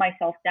slow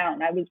myself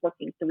down. I was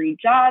working 3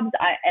 jobs,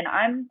 and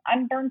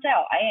I'm burnt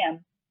out. I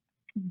am,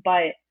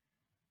 but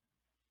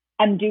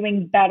I'm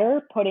doing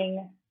better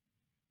putting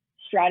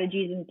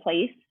strategies in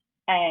place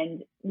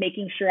and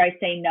making sure I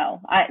say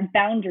no.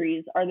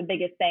 Boundaries are the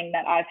biggest thing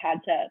that I've had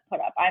to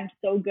put up. I'm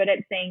so good at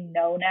saying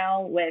no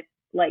now with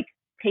like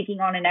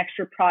taking on an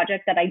extra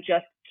project that I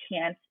just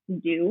can't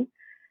do.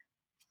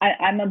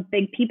 I'm a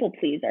big people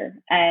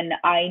pleaser and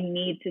I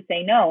need to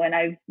say no. And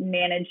I've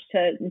managed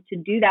to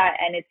do that.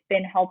 And it's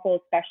been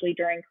helpful, especially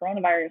during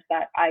coronavirus,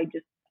 that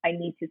I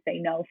need to say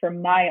no for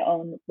my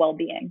own well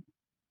being.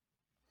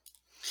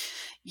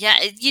 Yeah,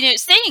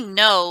 saying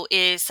no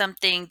is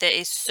something that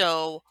is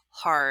so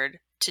hard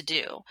to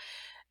do.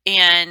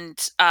 And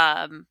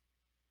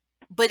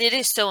but it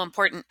is so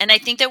important. And I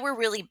think that we're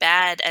really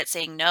bad at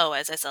saying no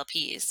as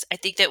SLPs. I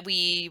think that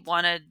we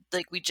want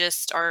to we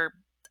just are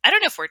I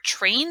don't know if we're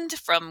trained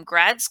from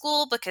grad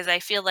school because I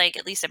feel like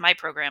at least in my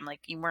program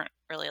like you weren't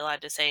really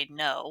allowed to say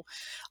no.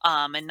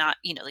 And not,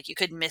 like you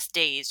couldn't miss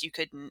days, you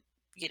couldn't,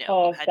 you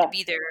Oh, had to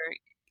be there.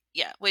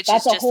 Yeah, which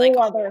is that's a just like whole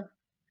a whole other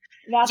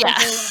that's a yeah.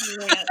 whole other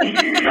rant.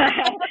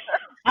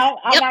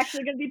 I'm Yep.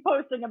 actually going to be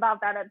posting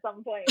about that at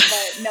some point,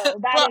 but no,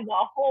 that Well, is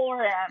a whole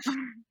rant.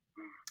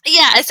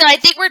 yeah, so I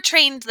think we're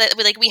trained that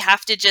we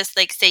have to just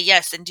say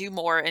yes and do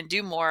more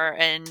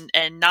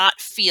and not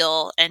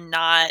feel and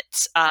not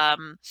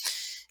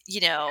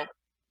you know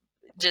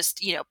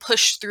just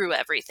push through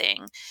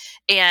everything.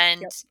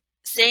 And Yep.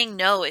 saying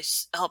no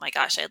is, oh my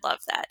gosh, I love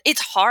that.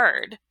 It's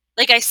hard.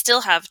 Like I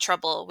still have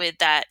trouble with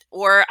that,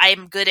 or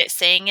I'm good at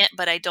saying it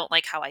but I don't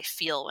like how I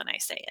feel when I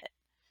say it,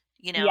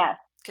 Yes.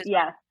 because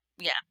Yes.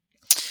 yeah,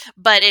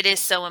 but it is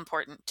so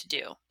important to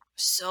do.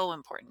 So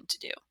important to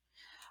do.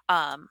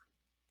 um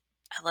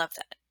I love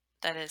that.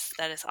 That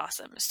is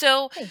awesome.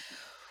 So, Thanks.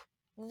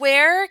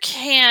 where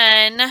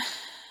can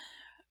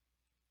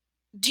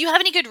do you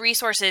have any good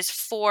resources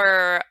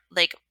for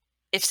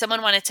if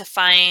someone wanted to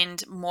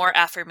find more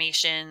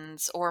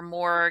affirmations or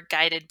more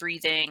guided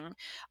breathing?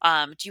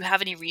 Do you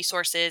have any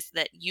resources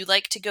that you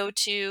like to go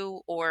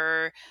to,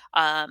 or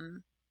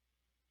um,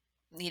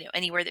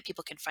 anywhere that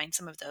people can find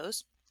some of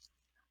those?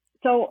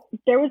 So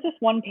there was this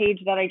one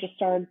page that I just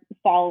started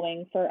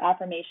following for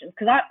affirmations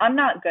because I'm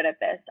not good at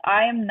this.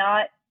 I I'm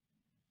not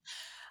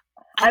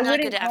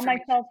good wouldn't at call affirmations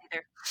myself,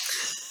 either.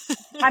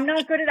 I'm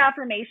not good at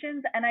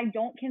affirmations and I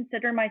don't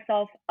consider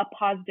myself a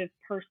positive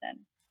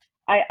person.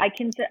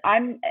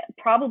 I'm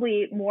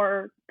probably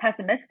more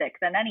pessimistic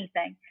than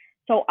anything.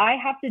 So I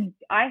have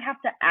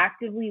to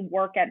actively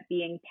work at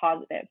being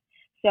positive.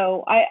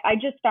 So I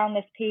just found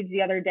this page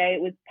the other day.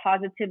 It was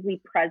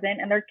Positively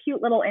Present and they're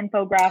cute little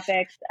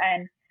infographics.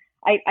 And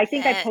I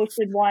think I Yes.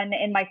 posted one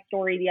in my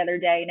story the other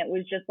day and it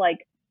was just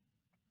like,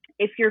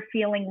 if you're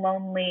feeling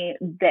lonely,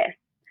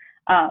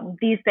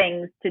 these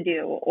things to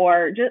do,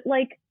 or just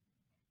like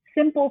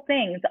simple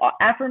things,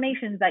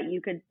 affirmations that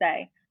you could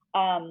say.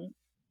 Um,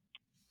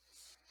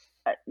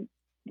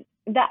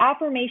 the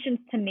affirmations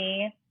to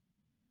me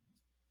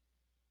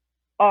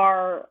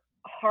are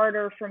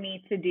harder for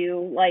me to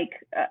do. Like,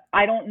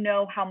 I don't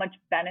know how much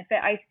benefit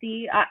I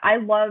see. I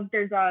love,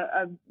 there's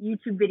a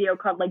YouTube video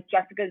called like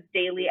Jessica's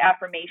Daily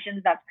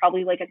Affirmations. That's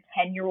probably like a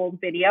 10-year-old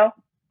video.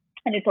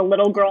 And it's a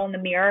little girl in the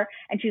mirror.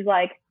 And she's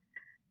like,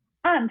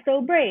 I'm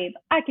so brave.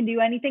 I can do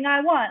anything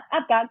I want.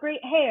 I've got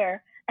great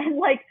hair. And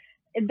like,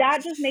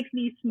 that just makes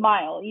me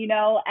smile,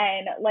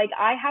 And like,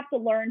 I have to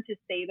learn to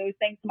say those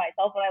things to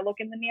myself when I look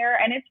in the mirror.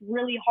 And it's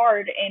really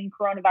hard in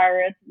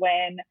coronavirus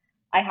when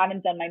I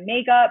haven't done my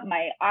makeup.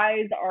 My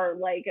eyes are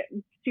like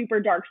super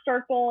dark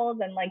circles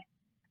and like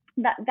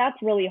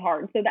that's really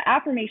hard. So the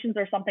affirmations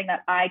are something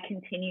that I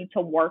continue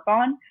to work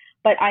on,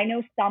 but I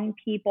know some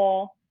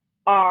people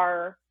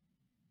are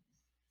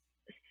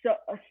so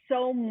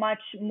so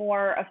much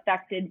more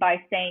affected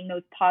by saying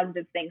those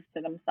positive things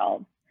to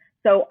themselves.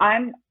 So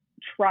I'm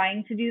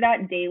trying to do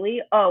that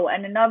daily. Oh,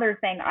 and another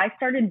thing, I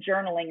started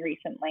journaling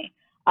recently.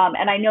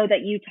 And I know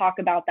that you talk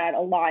about that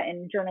a lot,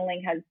 and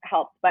journaling has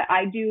helped. But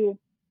I do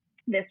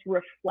this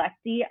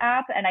Reflecti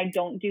app, and I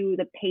don't do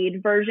the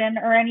paid version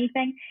or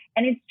anything.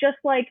 And it's just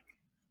like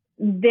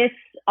this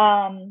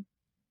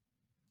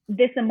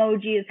this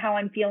emoji is how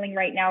I'm feeling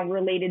right now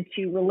related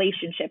to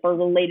relationship or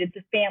related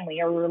to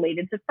family or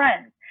related to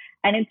friends.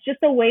 And it's just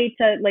a way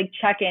to like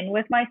check in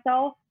with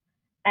myself.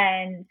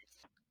 And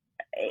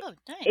Oh,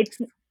 it's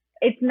nice.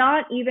 it's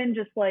not even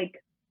just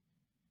like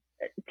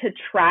to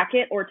track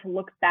it or to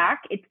look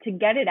back, it's to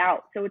get it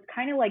out. So it's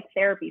kind of like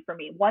therapy for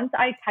me. Once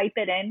I type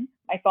it in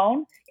my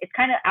phone, it's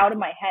kind of out of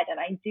my head and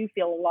I do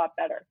feel a lot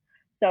better.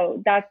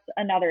 So that's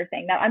another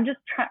thing that I'm just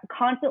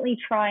constantly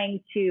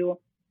trying to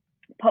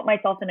put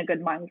myself in a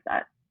good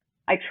mindset.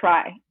 I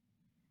try.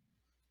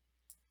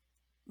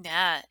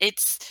 Yeah,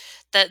 it's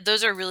that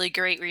those are really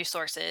great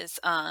resources.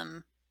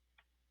 And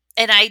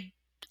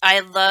I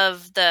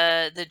love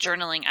the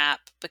journaling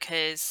app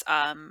because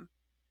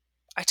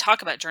I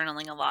talk about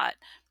journaling a lot,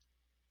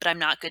 but I'm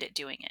not good at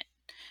doing it.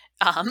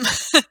 Um,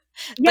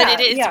 But it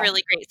Yeah, is yeah,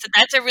 really great. So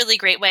that's a really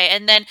great way.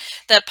 And then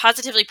the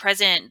Positively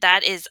Present,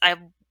 that is, I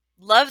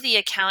love the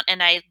account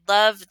and I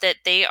love that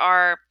they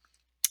are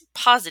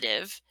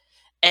positive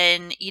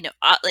and,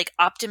 like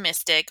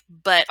optimistic,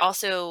 but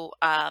also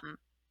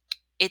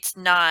it's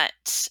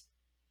not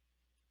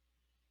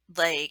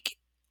like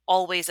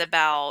always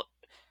about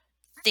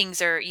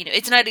things are,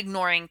 it's not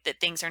ignoring that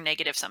things are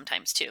negative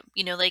sometimes too.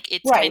 Like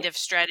it's kind right, of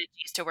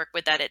strategies to work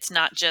with that. It's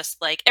not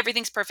just like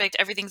everything's perfect,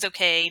 everything's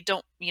okay.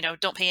 Don't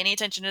pay any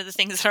attention to the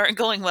things that aren't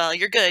going well.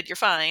 You're good, you're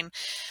fine.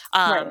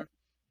 right. Um,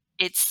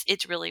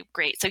 it's really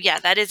great. So yeah,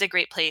 that is a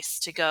great place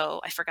to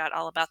go. I forgot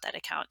all about that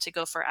account to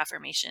go for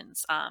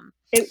affirmations.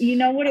 You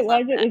know what I it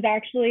love was? It that. was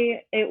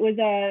actually it was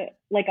a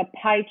like a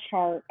pie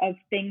chart of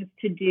things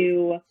to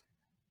do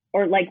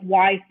or like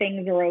why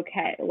things are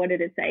okay. What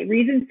did it say?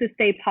 Reasons to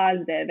stay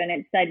positive. And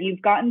it said,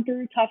 you've gotten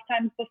through tough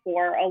times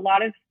before. A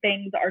lot of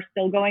things are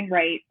still going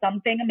right.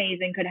 Something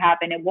amazing could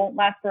happen. It won't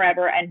last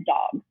forever. And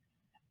dogs,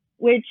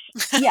 which,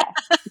 yes,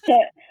 to,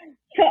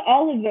 to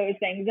all of those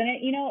things. And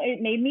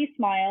it made me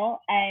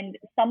smile. And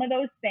some of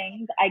those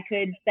things I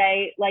could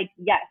say, like,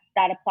 yes,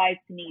 that applies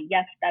to me.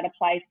 Yes, that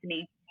applies to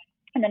me.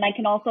 And then I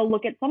can also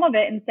look at some of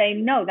it and say,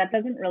 no, that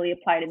doesn't really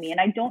apply to me. And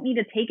I don't need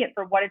to take it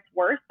for what it's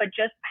worth, but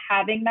just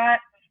having that,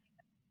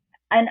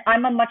 and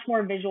I'm a much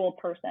more visual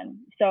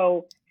person.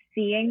 So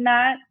seeing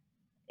that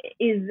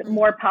is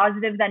more Mhm.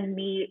 positive than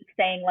me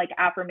saying like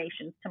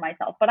affirmations to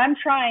myself. But I'm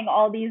trying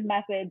all these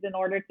methods in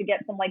order to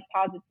get some like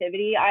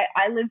positivity.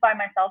 I live by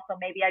myself, so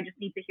maybe I just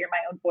need to hear my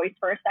own voice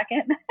for a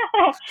second.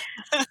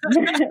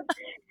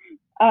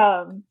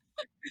 um,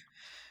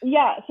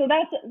 yeah, so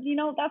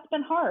that's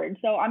been hard.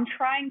 So I'm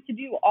trying to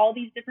do all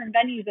these different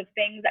venues of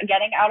things,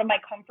 getting out of my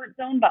comfort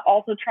zone, but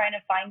also trying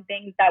to find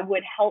things that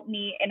would help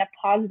me in a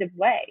positive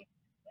way.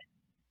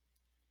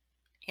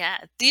 Yeah,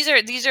 these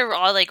are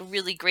all like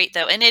really great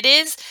though. And it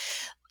is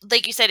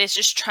like you said, it's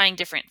just trying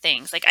different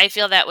things. Like I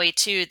feel that way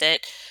too,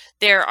 that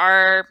there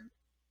are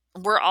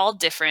we're all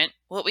different.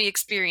 What we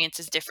experience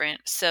is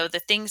different. So the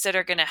things that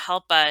are going to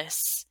help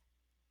us,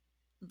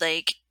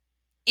 like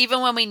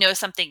even when we know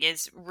something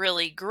is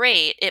really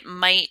great, it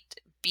might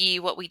be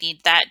what we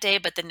need that day,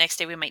 but the next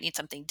day we might need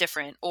something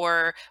different,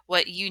 or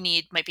what you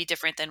need might be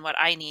different than what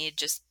I need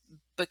just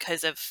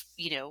because of,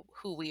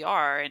 who we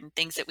are and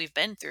things that we've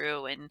been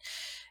through. And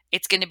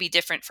it's going to be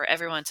different for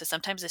everyone. So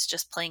sometimes it's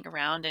just playing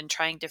around and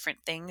trying different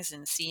things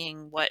and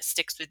seeing what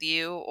sticks with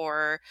you,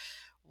 or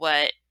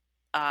what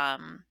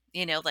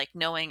like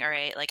knowing, all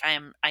right, like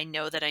I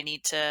know that I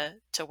need to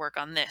work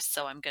on this,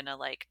 so I'm going to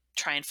like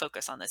try and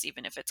focus on this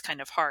even if it's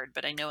kind of hard,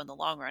 but I know in the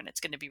long run it's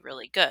going to be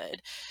really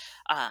good.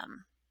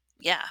 um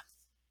yeah,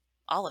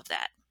 all of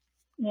that.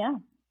 Yeah.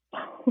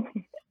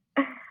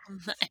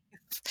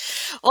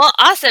 Well,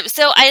 awesome.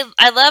 So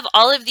I love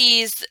all of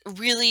these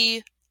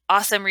really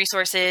awesome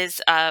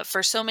resources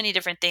for so many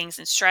different things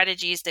and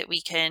strategies that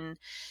we can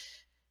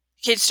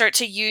start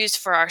to use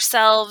for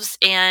ourselves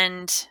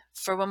and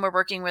for when we're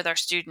working with our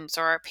students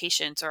or our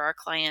patients or our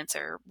clients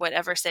or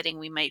whatever setting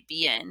we might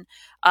be in.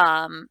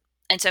 Um,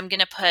 and so I'm going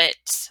to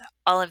put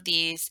all of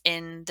these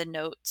in the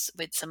notes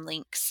with some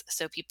links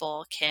so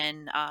people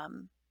can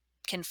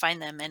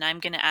find them. And I'm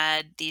going to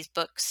add these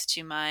books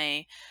to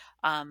my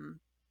um,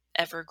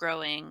 ever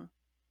growing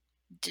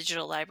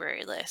digital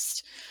library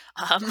list,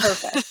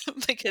 Perfect.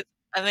 because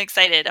I'm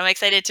excited. I'm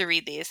excited to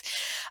read these.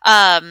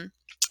 Um,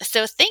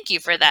 so thank you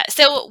for that.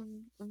 So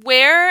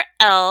where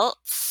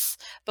else,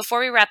 before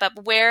we wrap up,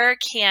 where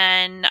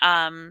can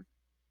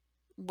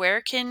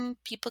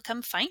people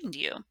come find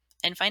you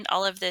and find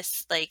all of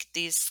this, like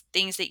these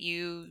things that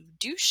you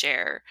do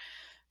share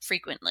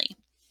frequently?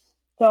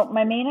 So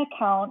my main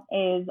account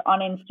is on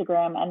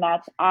Instagram, and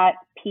that's at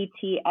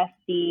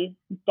ptsd.slp.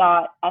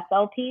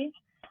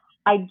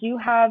 I do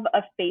have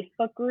a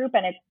Facebook group,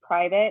 and it's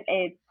private.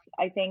 It's,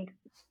 I think,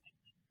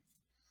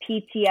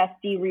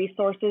 PTSD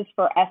resources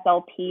for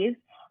SLPs.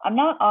 I'm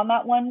not on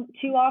that one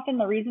too often.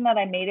 The reason that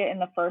I made it in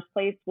the first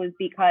place was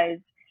because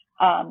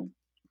um,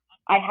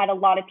 I had a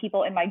lot of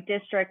people in my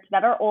district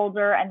that are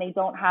older and they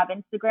don't have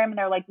Instagram, and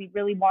they're like, we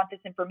really want this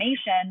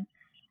information.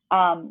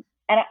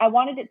 And I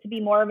wanted it to be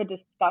more of a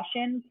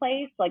discussion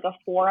place, like a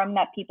forum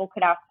that people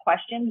could ask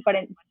questions, but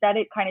instead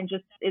it kind of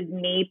just is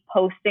me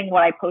posting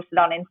what I posted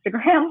on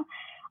Instagram.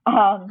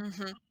 Um,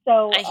 Hmm.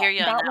 so I hear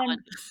you on that that one,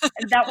 one.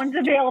 that one's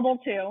available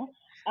too.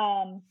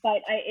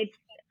 But it's,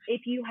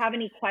 if you have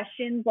any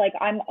questions, like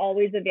I'm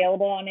always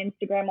available on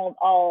Instagram.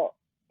 I'll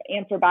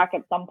answer back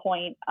at some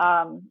point,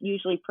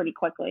 usually pretty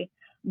quickly.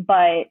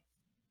 But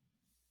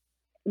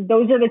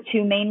those are the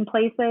two main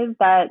places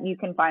that you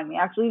can find me.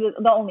 Actually,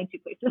 the only two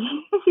places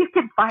you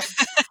can find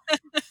me.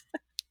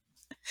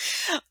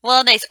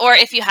 Well, nice. Or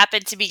if you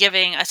happen to be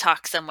giving a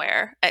talk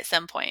somewhere at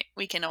some point,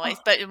 we can always,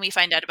 but we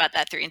find out about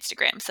that through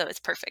Instagram, so it's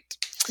perfect.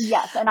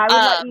 Yes, and I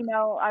would let Um, you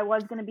know I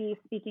was going to be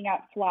speaking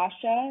at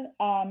Flasha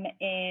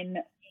in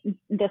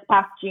this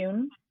past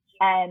June,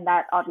 and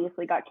that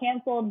obviously got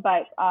canceled.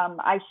 But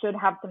I should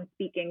have some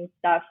speaking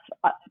stuff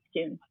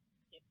soon.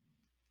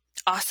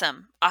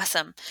 Awesome.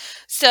 Awesome.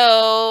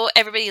 So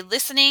everybody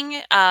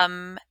listening,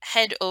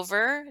 head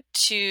over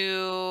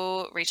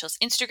to Rachel's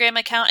Instagram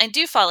account and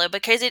do follow,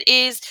 because it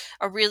is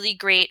a really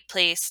great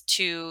place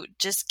to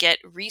just get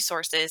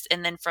resources.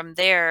 And then from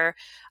there,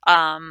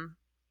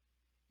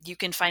 you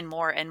can find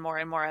more and more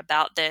and more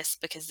about this,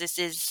 because this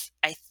is,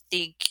 I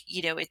think,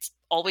 it's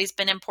always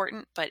been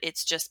important, but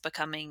it's just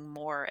becoming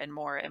more and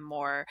more and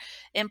more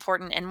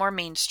important and more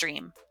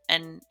mainstream.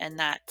 And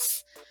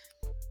that's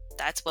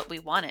what we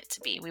want it to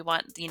be. We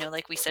want,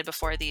 like we said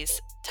before, these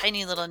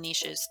tiny little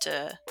niches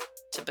to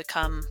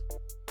become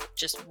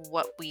just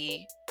what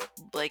we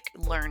like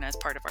learn as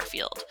part of our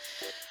field.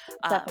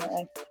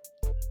 Definitely.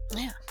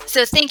 Yeah.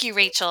 So thank you,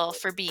 Rachel,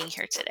 for being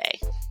here today.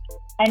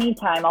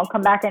 Anytime. I'll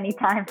come back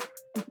anytime.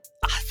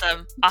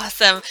 Awesome.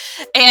 Awesome.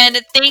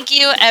 And thank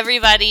you,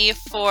 everybody,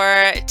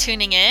 for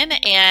tuning in.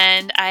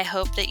 And I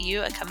hope that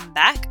you come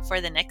back for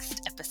the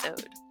next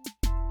episode.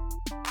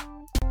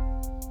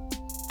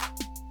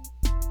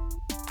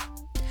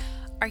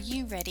 Are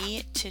you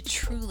ready to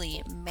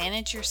truly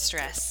manage your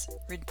stress,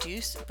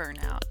 reduce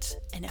burnout,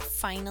 and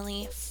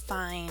finally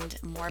find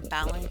more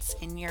balance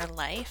in your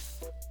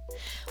life?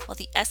 Well,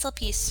 the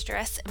SLP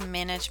Stress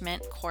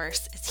Management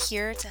course is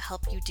here to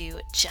help you do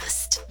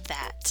just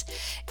that.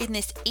 In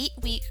this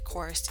 8-week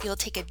course, you'll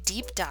take a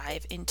deep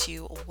dive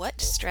into what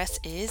stress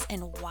is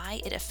and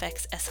why it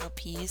affects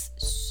SLPs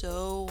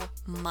so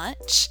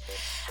much,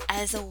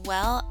 as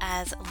well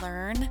as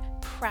learn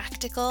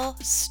practical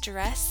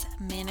stress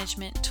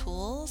management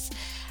tools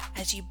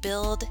as you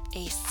build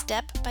a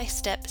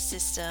step-by-step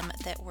system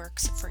that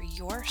works for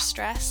your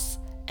stress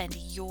and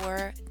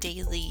your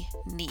daily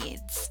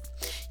needs.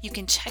 You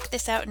can check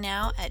this out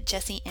now at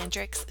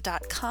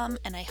jessieandrix.com,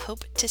 and I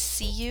hope to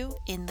see you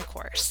in the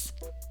course.